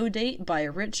 Snow Date by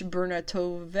Rich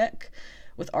Bernatovec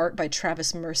with art by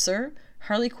Travis Mercer.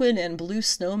 Harley Quinn and Blue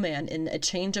Snowman in A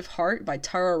Change of Heart by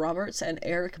Tara Roberts and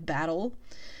Eric Battle.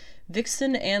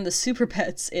 Vixen and the Super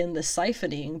Pets in The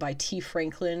Siphoning by T.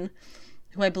 Franklin,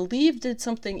 who I believe did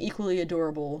something equally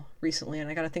adorable recently, and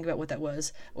I gotta think about what that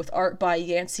was, with art by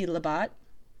Yancey Labatt.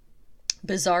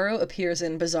 Bizarro appears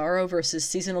in Bizarro vs.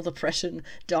 Seasonal Depression,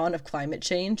 Dawn of Climate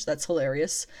Change. That's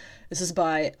hilarious. This is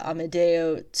by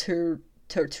Amedeo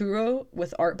Torturo,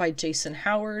 with art by Jason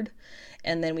Howard.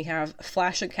 And then we have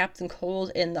Flash and Captain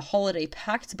Cold in The Holiday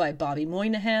Pact by Bobby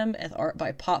Moynihan, with art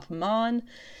by Pop Mon.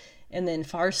 And then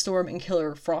Firestorm and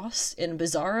Killer Frost in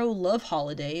Bizarro Love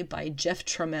Holiday by Jeff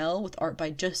Trammell with art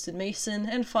by Justin Mason.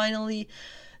 And finally,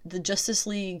 the Justice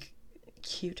League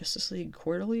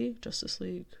Quarterly? Justice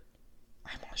League?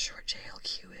 I'm not sure what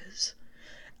JLQ is.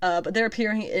 But they're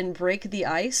appearing in Break the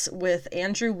Ice with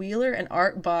Andrew Wheeler and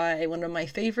art by one of my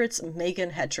favorites,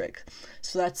 Megan Hetrick.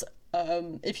 So that's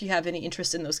if you have any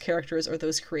interest in those characters or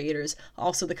those creators.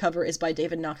 Also, the cover is by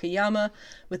David Nakayama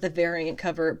with a variant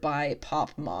cover by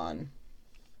Pop Mon.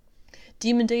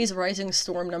 Demon Days Rising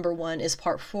Storm number 1 is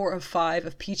part 4 of 5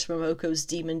 of Peach Momoko's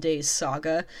Demon Days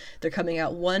saga. They're coming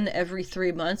out one every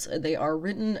 3 months, and they are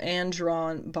written and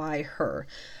drawn by her.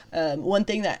 One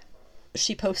thing that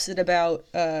she posted about,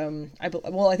 I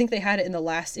think they had it in the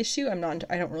last issue. I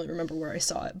don't really remember where I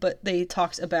saw it, but they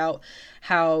talked about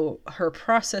how her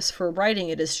process for writing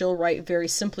it is she'll write very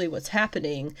simply what's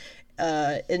happening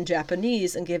in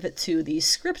Japanese and give it to the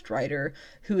script writer,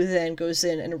 who then goes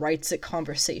in and writes it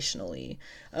conversationally,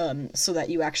 so that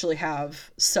you actually have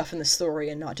stuff in the story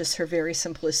and not just her very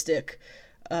simplistic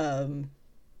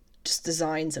just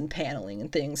designs and paneling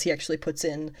and things. He actually puts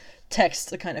in text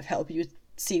to kind of help you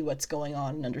see what's going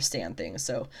on and understand things.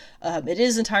 So it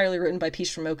is entirely written by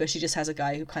Peach Momoko. She just has a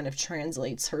guy who kind of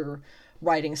translates her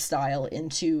writing style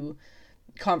into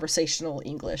conversational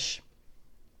English.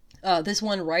 This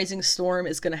one, Rising Storm,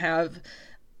 is going to have,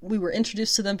 we were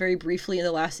introduced to them very briefly in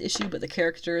the last issue, but the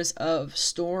characters of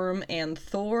Storm and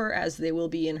Thor, as they will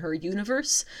be in her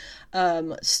universe.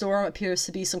 Storm appears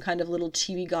to be some kind of little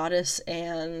chibi goddess,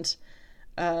 and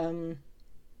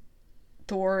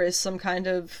Thor is some kind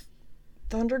of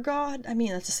thunder god. I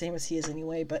mean, that's the same as he is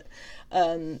anyway, but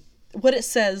what it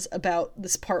says about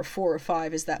this part 4 or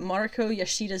 5 is that Mariko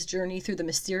Yashida's journey through the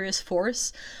mysterious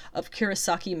forests of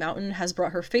Kurosaki Mountain has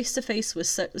brought her face to face with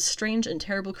strange and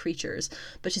terrible creatures,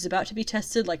 but she's about to be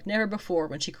tested like never before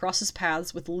when she crosses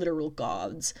paths with literal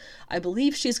gods. I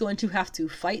believe she's going to have to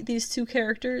fight these two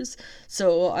characters,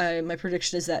 so my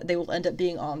prediction is that they will end up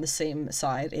being on the same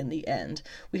side in the end.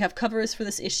 We have covers for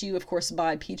this issue, of course,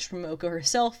 by Peach Momoko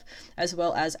herself, as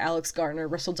well as Alex Garner,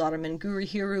 Russell Donovan,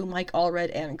 Gurihiru, Mike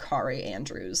Allred, and Kari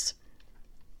Andrews.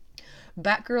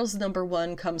 Batgirls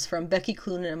 #1 comes from Becky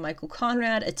Cloonan and Michael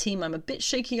Conrad, a team I'm a bit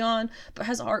shaky on, but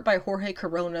has art by Jorge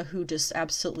Corona, who just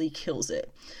absolutely kills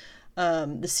it.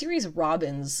 The series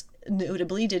Robins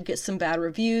notably did get some bad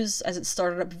reviews as it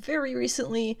started up very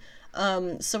recently,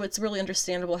 so it's really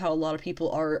understandable how a lot of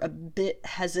people are a bit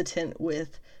hesitant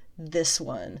with this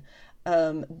one.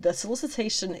 The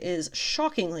solicitation is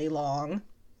shockingly long.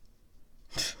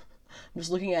 I'm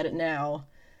just looking at it now.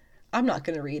 I'm not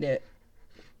going to read it.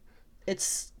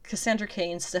 It's Cassandra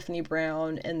Cain, Stephanie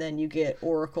Brown, and then you get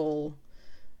Oracle.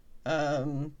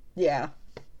 Yeah.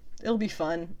 It'll be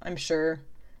fun, I'm sure.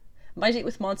 My Date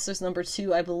with Monsters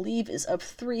 #2, I believe, is of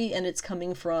 3, and it's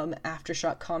coming from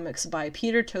Aftershock Comics by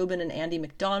Peter Tobin and Andy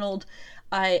McDonald.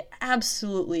 I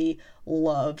absolutely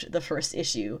loved the first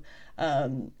issue.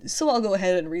 So I'll go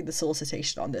ahead and read the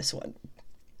solicitation on this one.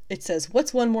 It says,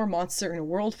 what's one more monster in a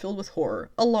world filled with horror?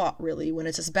 A lot, really. When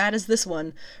it's as bad as this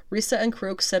one, Risa and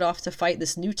Croak set off to fight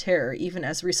this new terror, even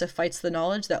as Risa fights the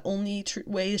knowledge that only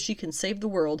way she can save the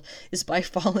world is by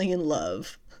falling in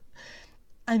love.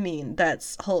 I mean,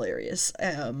 that's hilarious.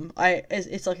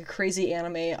 It's like a crazy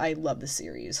anime. I love the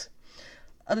series.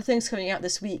 Other things coming out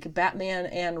this week, Batman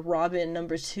and Robin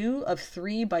 #2 of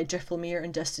 3 by Jeff Lemire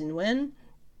and Dustin Nguyen.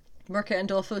 Mirka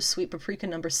Andolfo's Sweet Paprika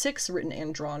 #6, written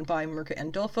and drawn by Mirka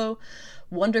Andolfo.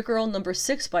 Wonder Girl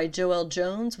 #6 by Joelle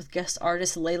Jones, with guest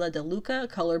artist Leila De Luca,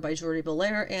 colored by Jordi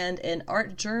Belair, and an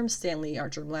Stanley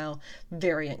Art Germ Lau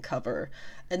variant cover.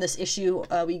 In this issue,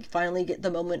 we finally get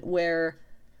the moment where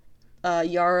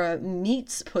Yara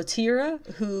meets Potira,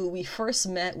 who we first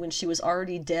met when she was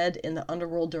already dead in the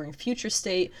underworld during Future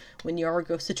State, when Yara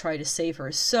goes to try to save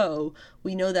her. So,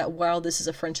 we know that while this is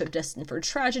a friendship destined for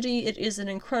tragedy, it is an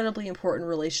incredibly important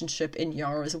relationship in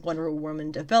Yara's Wonder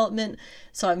Woman development,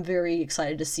 so I'm very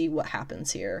excited to see what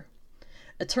happens here.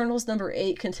 Eternals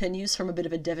 #8 continues from a bit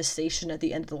of a devastation at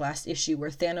the end of the last issue, where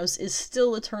Thanos is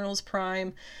still Eternals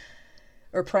Prime,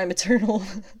 or Prime Eternal,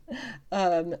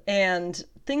 and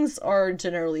things are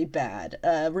generally bad.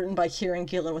 Written by Kieran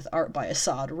Gillen with art by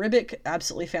Assad Ribic.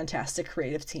 Absolutely fantastic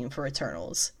creative team for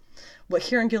Eternals. What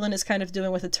Kieran Gillen is kind of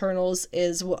doing with Eternals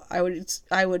is what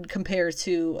I would compare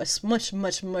to a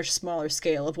much smaller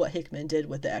scale of what Hickman did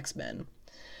with the X-Men.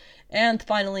 And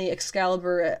finally,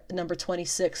 Excalibur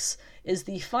 #26 is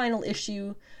the final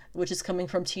issue, which is coming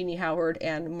from Tini Howard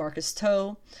and Marcus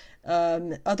Toe.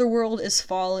 Otherworld is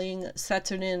falling,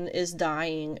 Saturnin is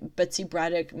dying, Betsy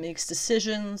Braddock makes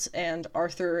decisions, and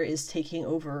Arthur is taking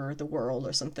over the world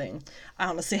or something. I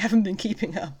honestly haven't been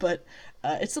keeping up, but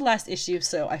it's the last issue,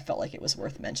 so I felt like it was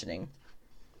worth mentioning.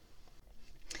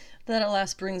 That at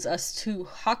last brings us to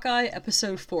Hawkeye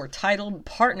episode 4, titled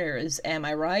Partners, Am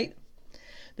I Right?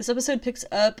 This episode picks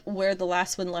up where the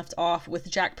last one left off,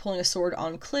 with Jack pulling a sword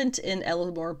on Clint in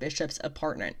Eleanor Bishop's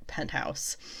apartment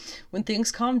penthouse. When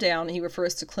things calm down, he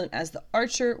refers to Clint as the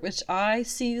Archer, which I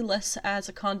see less as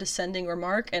a condescending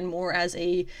remark and more as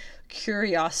a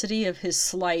curiosity of his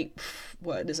slight,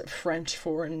 French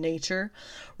foreign nature.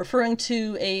 Referring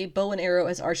to a bow and arrow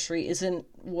as archery isn't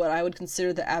what I would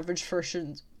consider the average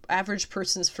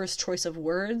person's first choice of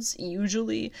words,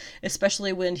 usually,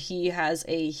 especially when he has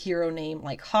a hero name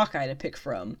like Hawkeye to pick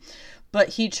from. But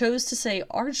he chose to say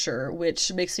Archer,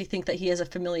 which makes me think that he has a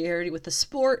familiarity with the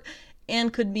sport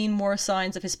and could mean more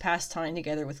signs of his past time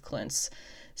together with Clint's.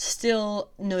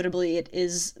 Still, notably, it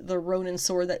is the Ronin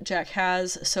sword that Jack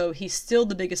has, so he's still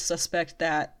the biggest suspect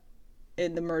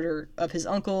in the murder of his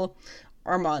uncle,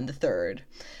 Armand III.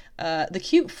 The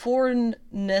cute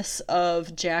foreignness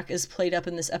of Jack is played up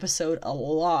in this episode a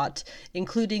lot,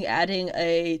 including adding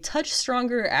a touch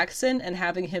stronger accent and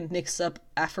having him mix up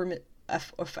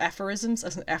aphorisms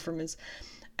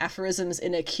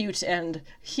in a cute and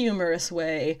humorous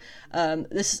way.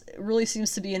 This really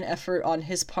seems to be an effort on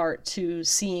his part to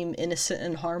seem innocent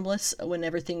and harmless when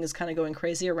everything is kind of going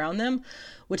crazy around them,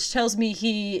 which tells me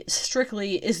he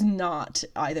strictly is not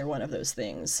either one of those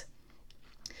things.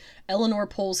 Eleanor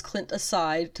pulls Clint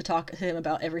aside to talk to him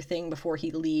about everything before he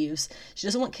leaves. She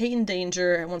doesn't want Kate in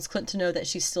danger and wants Clint to know that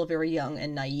she's still very young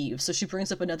and naive, so she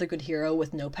brings up another good hero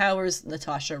with no powers,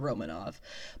 Natasha Romanoff.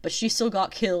 But she still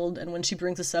got killed, and when she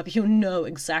brings this up, you know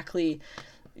exactly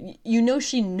You know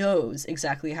she knows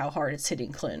exactly how hard it's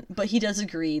hitting Clint, but he does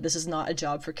agree this is not a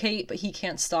job for Kate, but he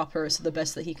can't stop her, so the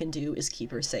best that he can do is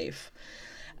keep her safe.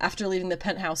 After leaving the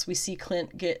penthouse, we see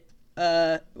Clint get,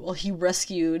 he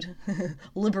rescued,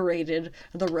 liberated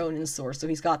the Ronin sword, so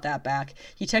he's got that back.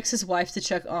 He texts his wife to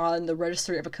check on the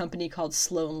registry of a company called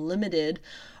Sloan Limited.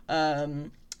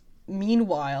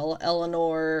 Meanwhile,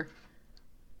 Eleanor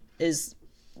is,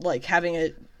 like,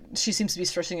 she seems to be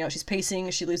stressing out. She's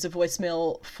pacing. She leaves a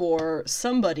voicemail for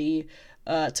somebody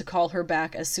to call her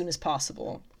back as soon as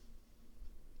possible.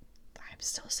 I'm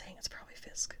still saying it's probably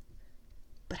Fisk.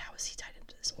 But how is he tied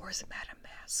into this? Or is it Madame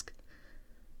Mask?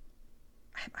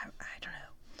 I don't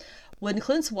know. When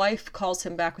Clint's wife calls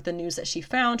him back with the news that she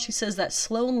found, she says that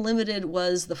Sloan Limited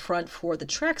was the front for the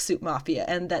tracksuit mafia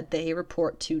and that they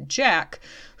report to Jack,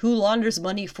 who launders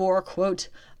money for, quote,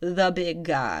 the big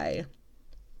guy.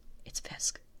 It's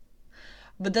Fisk.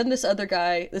 But then this other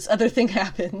thing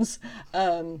happens.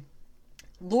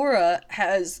 Laura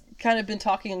has kind of been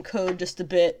talking in code just a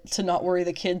bit to not worry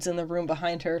the kids in the room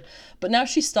behind her, but now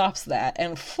she stops that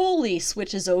and fully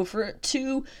switches over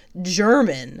to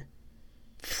German.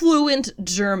 Fluent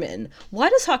German. Why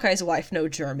does Hawkeye's wife know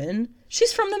German?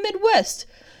 She's from the Midwest.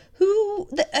 Who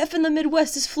the F in the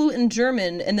Midwest is fluent in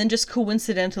German and then just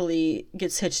coincidentally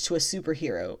gets hitched to a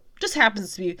superhero? Just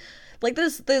happens to be... Like,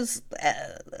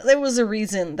 there was a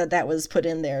reason that was put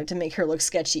in there to make her look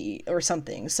sketchy or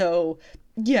something. So,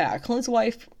 yeah, Clint's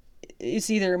wife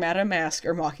is either Madame Mask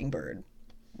or Mockingbird.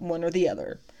 One or the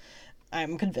other.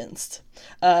 I'm convinced.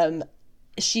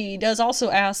 She does also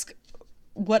ask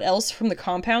what else from the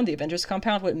compound, the Avengers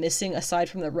compound, went missing aside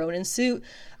from the Ronin suit.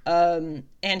 And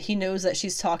he knows that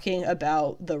she's talking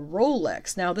about the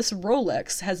Rolex. Now, this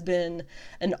Rolex has been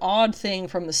an odd thing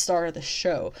from the start of the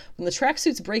show. When the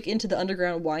tracksuits break into the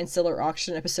underground wine cellar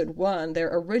auction in episode 1,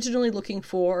 they're originally looking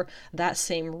for that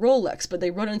same Rolex, but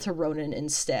they run into Ronin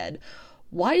instead.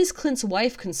 Why is Clint's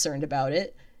wife concerned about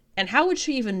it? And how would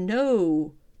she even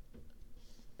know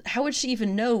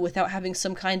without having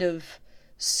some kind of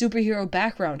superhero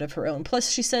background of her own?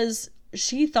 Plus, she says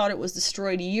she thought it was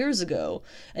destroyed years ago,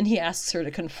 and he asks her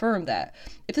to confirm that.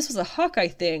 If this was a Hawkeye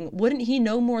thing, wouldn't he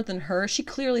know more than her? She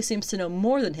clearly seems to know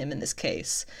more than him in this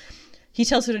case. He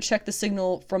tells her to check the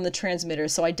signal from the transmitter,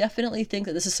 so I definitely think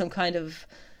that this is some kind of,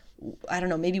 I don't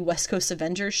know, maybe West Coast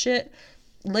Avengers shit.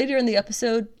 Later in the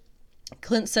episode,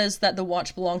 Clint says that the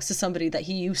watch belongs to somebody that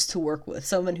he used to work with,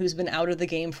 someone who's been out of the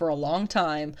game for a long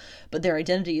time, but their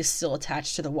identity is still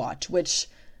attached to the watch, which,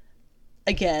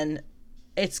 again,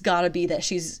 it's gotta be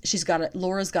that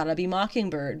Laura's gotta be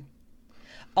Mockingbird.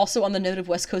 Also, on the note of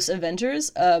West Coast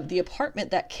Avengers, the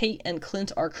apartment that Kate and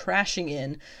Clint are crashing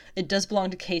in, it does belong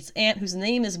to Kate's aunt, whose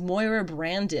name is Moira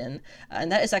Brandon, and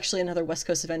that is actually another West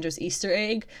Coast Avengers Easter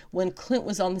egg. When Clint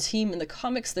was on the team in the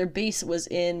comics, their base was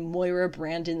in Moira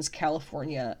Brandon's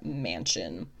California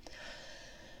mansion.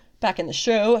 Back in the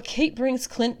show, Kate brings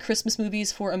Clint Christmas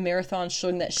movies for a marathon,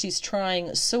 showing that she's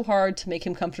trying so hard to make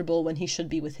him comfortable when he should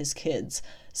be with his kids.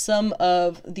 Some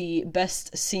of the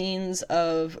best scenes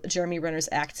of Jeremy Renner's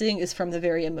acting is from the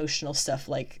very emotional stuff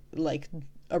like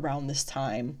around this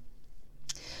time.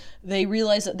 They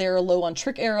realize that they're low on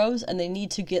trick arrows and they need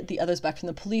to get the others back from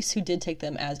the police who did take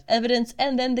them as evidence,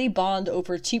 and then they bond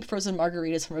over cheap frozen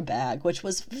margaritas from a bag, which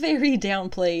was very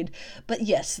downplayed, but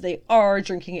yes, they are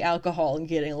drinking alcohol and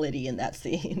getting litty in that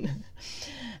scene.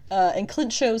 And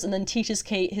Clint shows and then teaches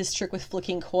Kate his trick with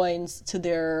flicking coins to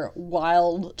their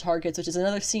wild targets, which is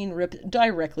another scene ripped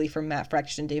directly from Matt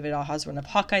Fraction and David Aja's run of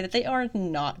Hawkeye that they are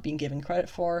not being given credit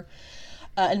for.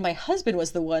 And my husband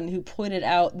was the one who pointed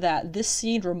out that this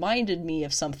scene reminded me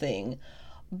of something.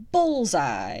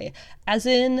 Bullseye, as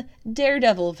in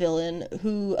Daredevil villain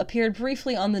who appeared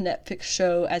briefly on the Netflix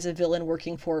show as a villain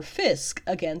working for Fisk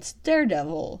against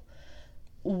Daredevil.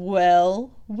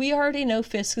 Well, we already know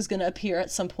Fisk is going to appear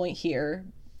at some point here.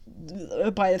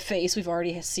 By the face, we've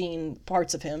already seen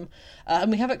parts of him.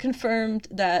 And we have it confirmed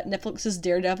that Netflix's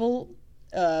Daredevil,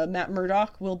 Matt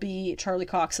Murdock, will be Charlie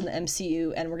Cox in the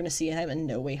MCU, and we're going to see him in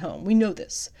No Way Home. We know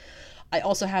this. I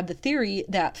also have the theory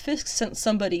that Fisk sent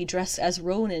somebody dressed as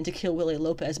Ronin to kill Willie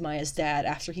Lopez, Maya's dad,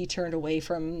 after he turned away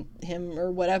from him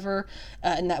or whatever,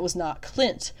 and that was not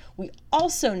Clint. We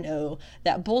also know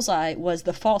that Bullseye was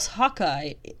the false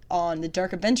Hawkeye on the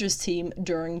Dark Avengers team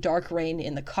during Dark Reign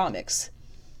in the comics.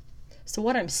 So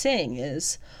what I'm saying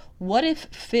is, what if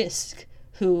Fisk,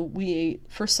 who we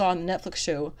first saw in the Netflix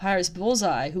show, hires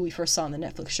Bullseye, who we first saw in the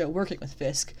Netflix show working with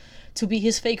Fisk, to be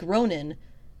his fake Ronin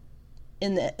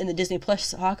in the Disney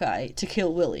Plus Hawkeye to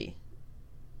kill Willie?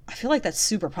 I feel like that's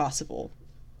super possible.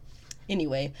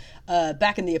 Anyway,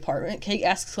 back in the apartment, Kate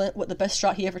asks Clint what the best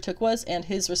shot he ever took was, and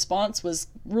his response was,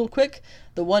 real quick,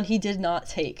 the one he did not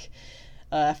take.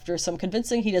 After some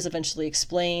convincing, he does eventually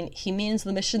explain. He means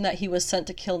the mission that he was sent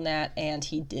to kill Nat, and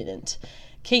he didn't.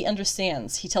 Kate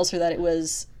understands. He tells her that it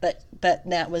was that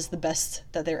Nat was the best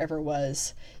that there ever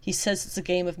was. He says it's a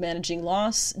game of managing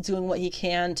loss, doing what he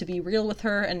can to be real with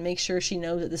her and make sure she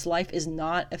knows that this life is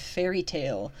not a fairy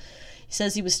tale. He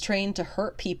says he was trained to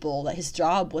hurt people, that his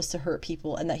job was to hurt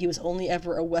people, and that he was only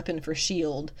ever a weapon for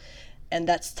S.H.I.E.L.D., and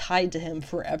that's tied to him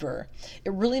forever.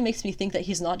 It really makes me think that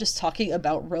he's not just talking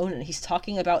about Ronan, he's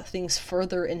talking about things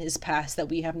further in his past that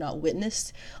we have not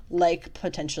witnessed, like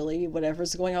potentially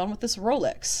whatever's going on with this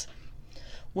Rolex.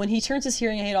 When he turns his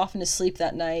hearing aid off to sleep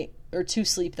that night,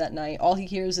 all he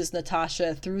hears is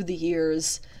Natasha through the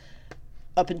years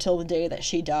up until the day that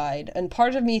she died. And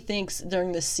part of me thinks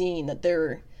during this scene that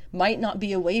there might not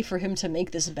be a way for him to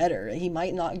make this better. He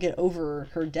might not get over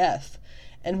her death.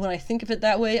 And when I think of it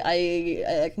that way,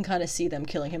 I can kind of see them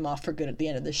killing him off for good at the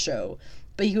end of the show.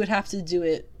 But he would have to do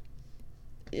it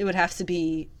would have to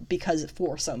be because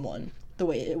for someone, the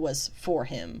way it was for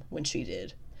him when she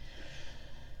did.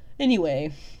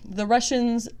 Anyway, the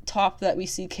Russian's top that we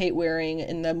see Kate wearing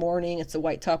in the morning, it's a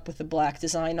white top with a black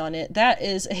design on it. That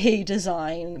is a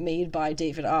design made by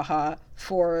David Aja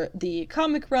for the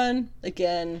comic run.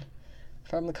 Again,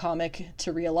 from the comic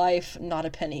to real life, not a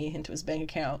penny into his bank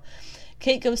account.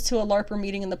 Kate goes to a LARPer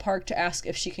meeting in the park to ask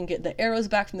if she can get the arrows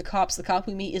back from the cops. The cop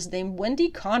we meet is named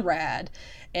Wendy Conrad.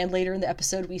 And later in the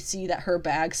episode, we see that her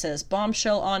bag says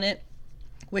Bombshell on it,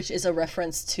 which is a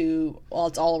reference to, well,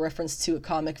 it's all a reference to a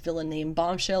comic villain named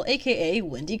Bombshell, aka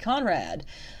Wendy Conrad.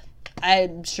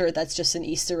 I'm sure that's just an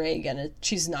Easter egg, and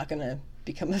she's not going to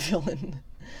become a villain.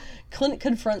 Clint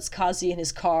confronts Kazi in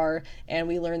his car, and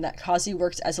we learn that Kazi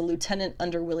worked as a lieutenant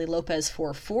under Willie Lopez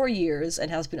for 4 years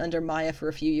and has been under Maya for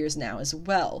a few years now as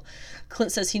well.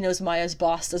 Clint says he knows Maya's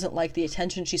boss doesn't like the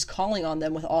attention she's calling on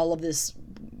them with all of this,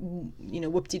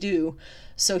 whoop-de-doo,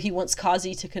 so he wants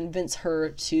Kazi to convince her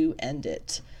to end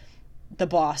it. The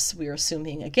boss, we're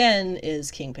assuming again,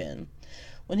 is Kingpin.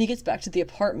 When he gets back to the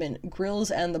apartment,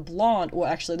 Grills and the blonde, well,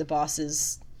 actually the boss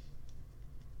is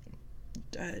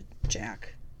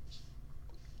Jack.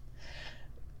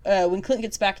 When Clint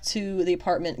gets back to the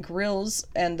apartment, Grills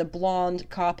and the blonde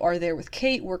cop are there with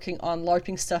Kate working on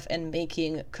LARPing stuff and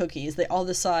making cookies. They all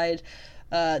decide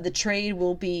the trade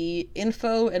will be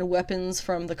info and weapons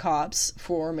from the cops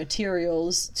for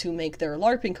materials to make their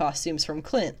LARPing costumes from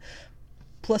Clint.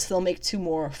 Plus they'll make 2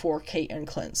 more for Kate and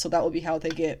Clint. So that will be how they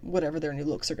get whatever their new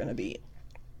looks are going to be.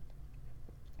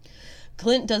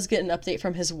 Clint does get an update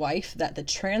from his wife that the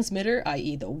transmitter,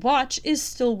 i.e. the watch, is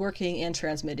still working and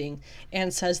transmitting,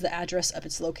 and says the address of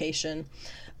its location.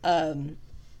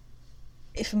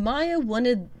 If Maya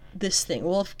wanted this thing,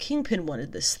 well, if Kingpin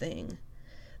wanted this thing,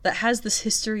 that has this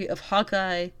history of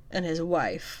Hawkeye and his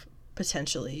wife,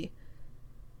 potentially,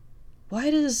 why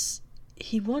does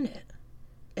he want it?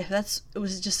 If it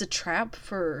was just a trap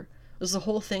was the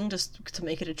whole thing just to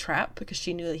make it a trap because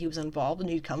she knew that he was involved and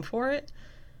he'd come for it?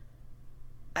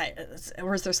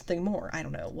 Or is there something more? I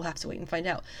don't know. We'll have to wait and find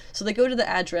out. So they go to the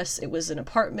address. It was an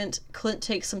apartment. Clint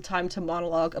takes some time to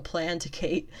monologue a plan to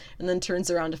Kate and then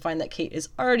turns around to find that Kate is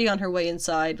already on her way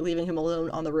inside, leaving him alone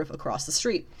on the roof across the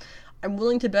street. I'm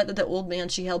willing to bet that the old man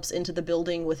she helps into the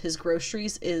building with his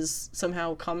groceries is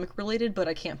somehow comic related, but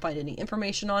I can't find any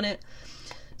information on it.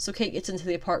 So Kate gets into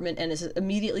the apartment and is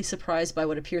immediately surprised by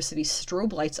what appears to be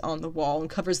strobe lights on the wall and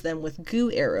covers them with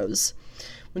goo arrows.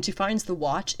 When she finds the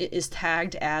watch, it is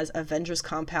tagged as Avengers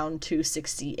Compound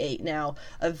 268. Now,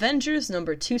 Avengers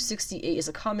number 268 is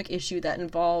a comic issue that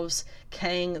involves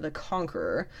Kang the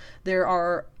Conqueror. There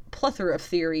are plethora of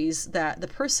theories that the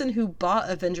person who bought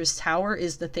Avengers Tower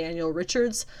is Nathaniel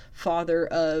Richards, father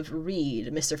of Reed,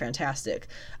 Mr. Fantastic.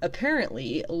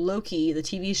 Apparently, Loki, the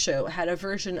TV show, had a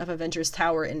version of Avengers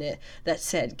Tower in it that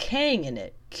said Kang in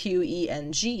it,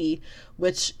 Qeng,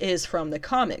 which is from the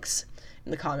comics.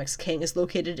 In the comics, Kang is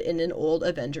located in an old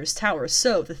Avengers Tower.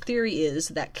 So the theory is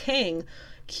that Kang,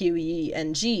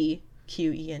 Qeng,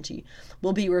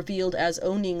 will be revealed as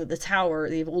owning the tower,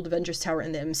 the old Avengers Tower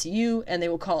in the MCU, and they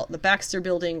will call it the Baxter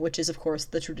Building, which is, of course,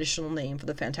 the traditional name for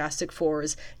the Fantastic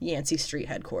Four's Yancey Street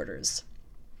headquarters.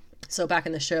 So back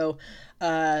in the show,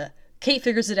 Kate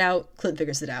figures it out, Clint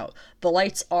figures it out. The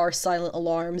lights are silent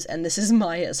alarms, and this is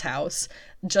Maya's house.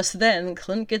 Just then,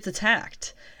 Clint gets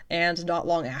attacked, and not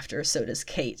long after, so does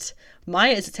Kate.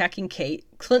 Maya is attacking Kate,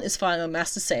 Clint is fighting a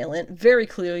masked assailant, very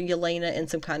clearly Yelena in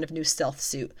some kind of new stealth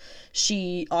suit.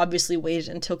 She obviously waited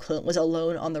until Clint was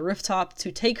alone on the rooftop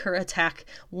to take her attack,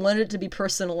 wanted it to be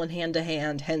personal and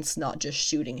hand-to-hand, hence not just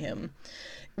shooting him.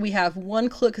 We have one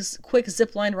quick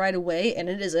zipline right away, and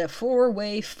it is a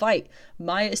 4-way fight.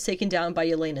 Maya is taken down by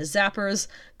Yelena's zappers.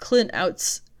 Clint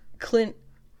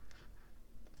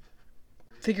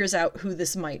figures out who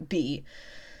this might be.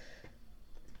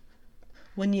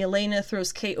 When Yelena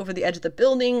throws Kate over the edge of the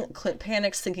building, Clint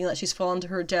panics, thinking that she's fallen to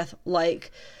her death like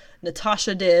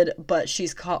Natasha did, but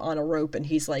she's caught on a rope and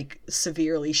he's like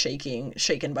severely shaken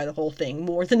by the whole thing,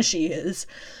 more than she is.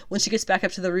 When she gets back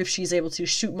up to the roof, she's able to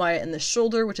shoot Maya in the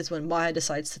shoulder, which is when Maya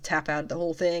decides to tap out the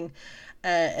whole thing.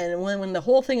 And when the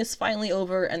whole thing is finally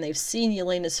over and they've seen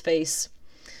Yelena's face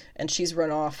and she's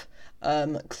run off,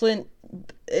 Clint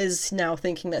is now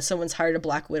thinking that someone's hired a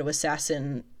Black Widow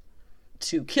assassin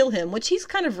to kill him, which he's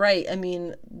kind of right. I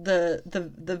mean, the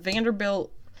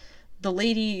Vanderbilt,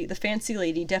 the fancy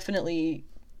lady, definitely,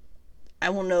 I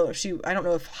don't know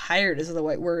if hired is the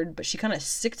right word, but she kind of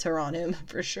sicked her on him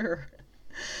for sure.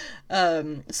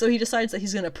 So he decides that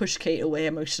he's going to push Kate away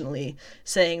emotionally,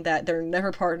 saying that they're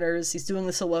never partners, he's doing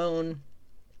this alone.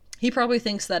 He probably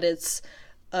thinks that it's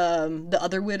the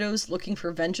other widows looking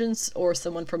for vengeance or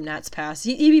someone from Nat's past.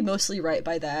 He'd be mostly right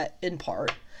by that, in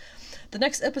part. The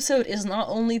next episode is not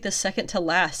only the second to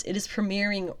last, it is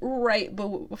premiering right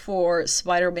before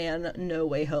Spider-Man No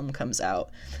Way Home comes out.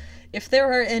 If there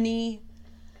are any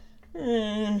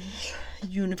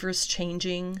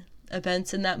universe-changing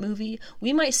events in that movie,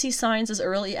 we might see signs as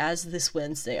early as this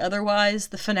Wednesday. Otherwise,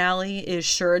 the finale is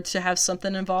sure to have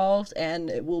something involved, and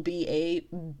it will be a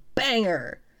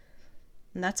banger.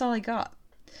 And that's all I got.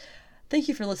 Thank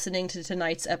you for listening to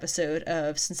tonight's episode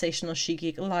of Sensational She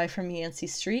Geek live from Yancey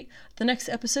Street. The next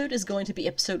episode is going to be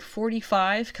episode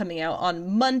 45, coming out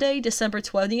on Monday, December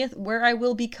 20th, where I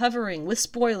will be covering, with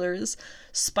spoilers,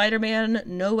 Spider-Man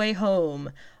No Way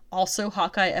Home. Also,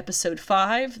 Hawkeye episode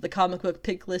 5, the comic book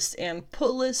pick list and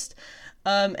pull list.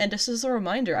 And just as a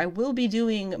reminder, I will be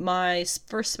doing my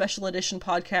first special edition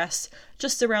podcast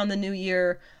just around the new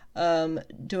year,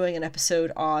 doing an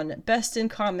episode on Best in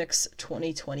Comics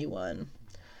 2021.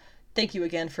 Thank you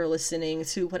again for listening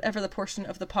to whatever the portion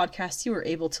of the podcast you were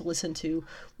able to listen to.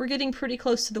 We're getting pretty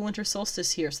close to the winter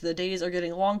solstice here, so the days are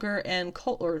getting longer and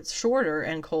shorter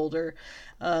and colder,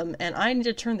 and I need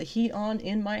to turn the heat on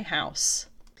in my house.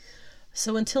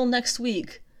 So until next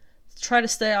week, try to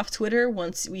stay off Twitter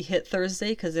once we hit Thursday,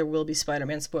 because there will be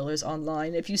Spider-Man spoilers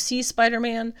online. If you see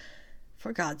Spider-Man,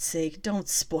 for God's sake, don't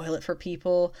spoil it for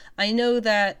people. I know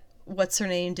that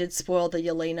What's-Her-Name did spoil the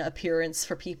Yelena appearance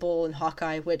for people in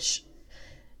Hawkeye, which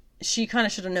she kind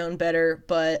of should have known better,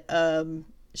 but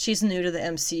she's new to the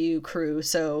MCU crew,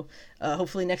 so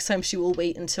hopefully next time she will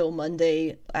wait until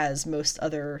Monday, as most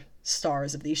other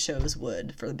stars of these shows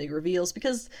would, for the big reveals,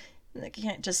 because I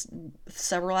can't just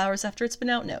several hours after it's been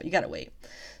out. No, you gotta wait.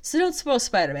 So don't spoil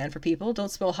Spider-Man for people. Don't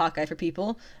spoil Hawkeye for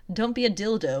people. Don't be a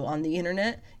dildo on the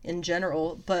internet in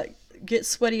general, but get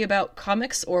sweaty about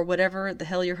comics or whatever the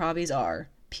hell your hobbies are.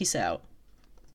 Peace out.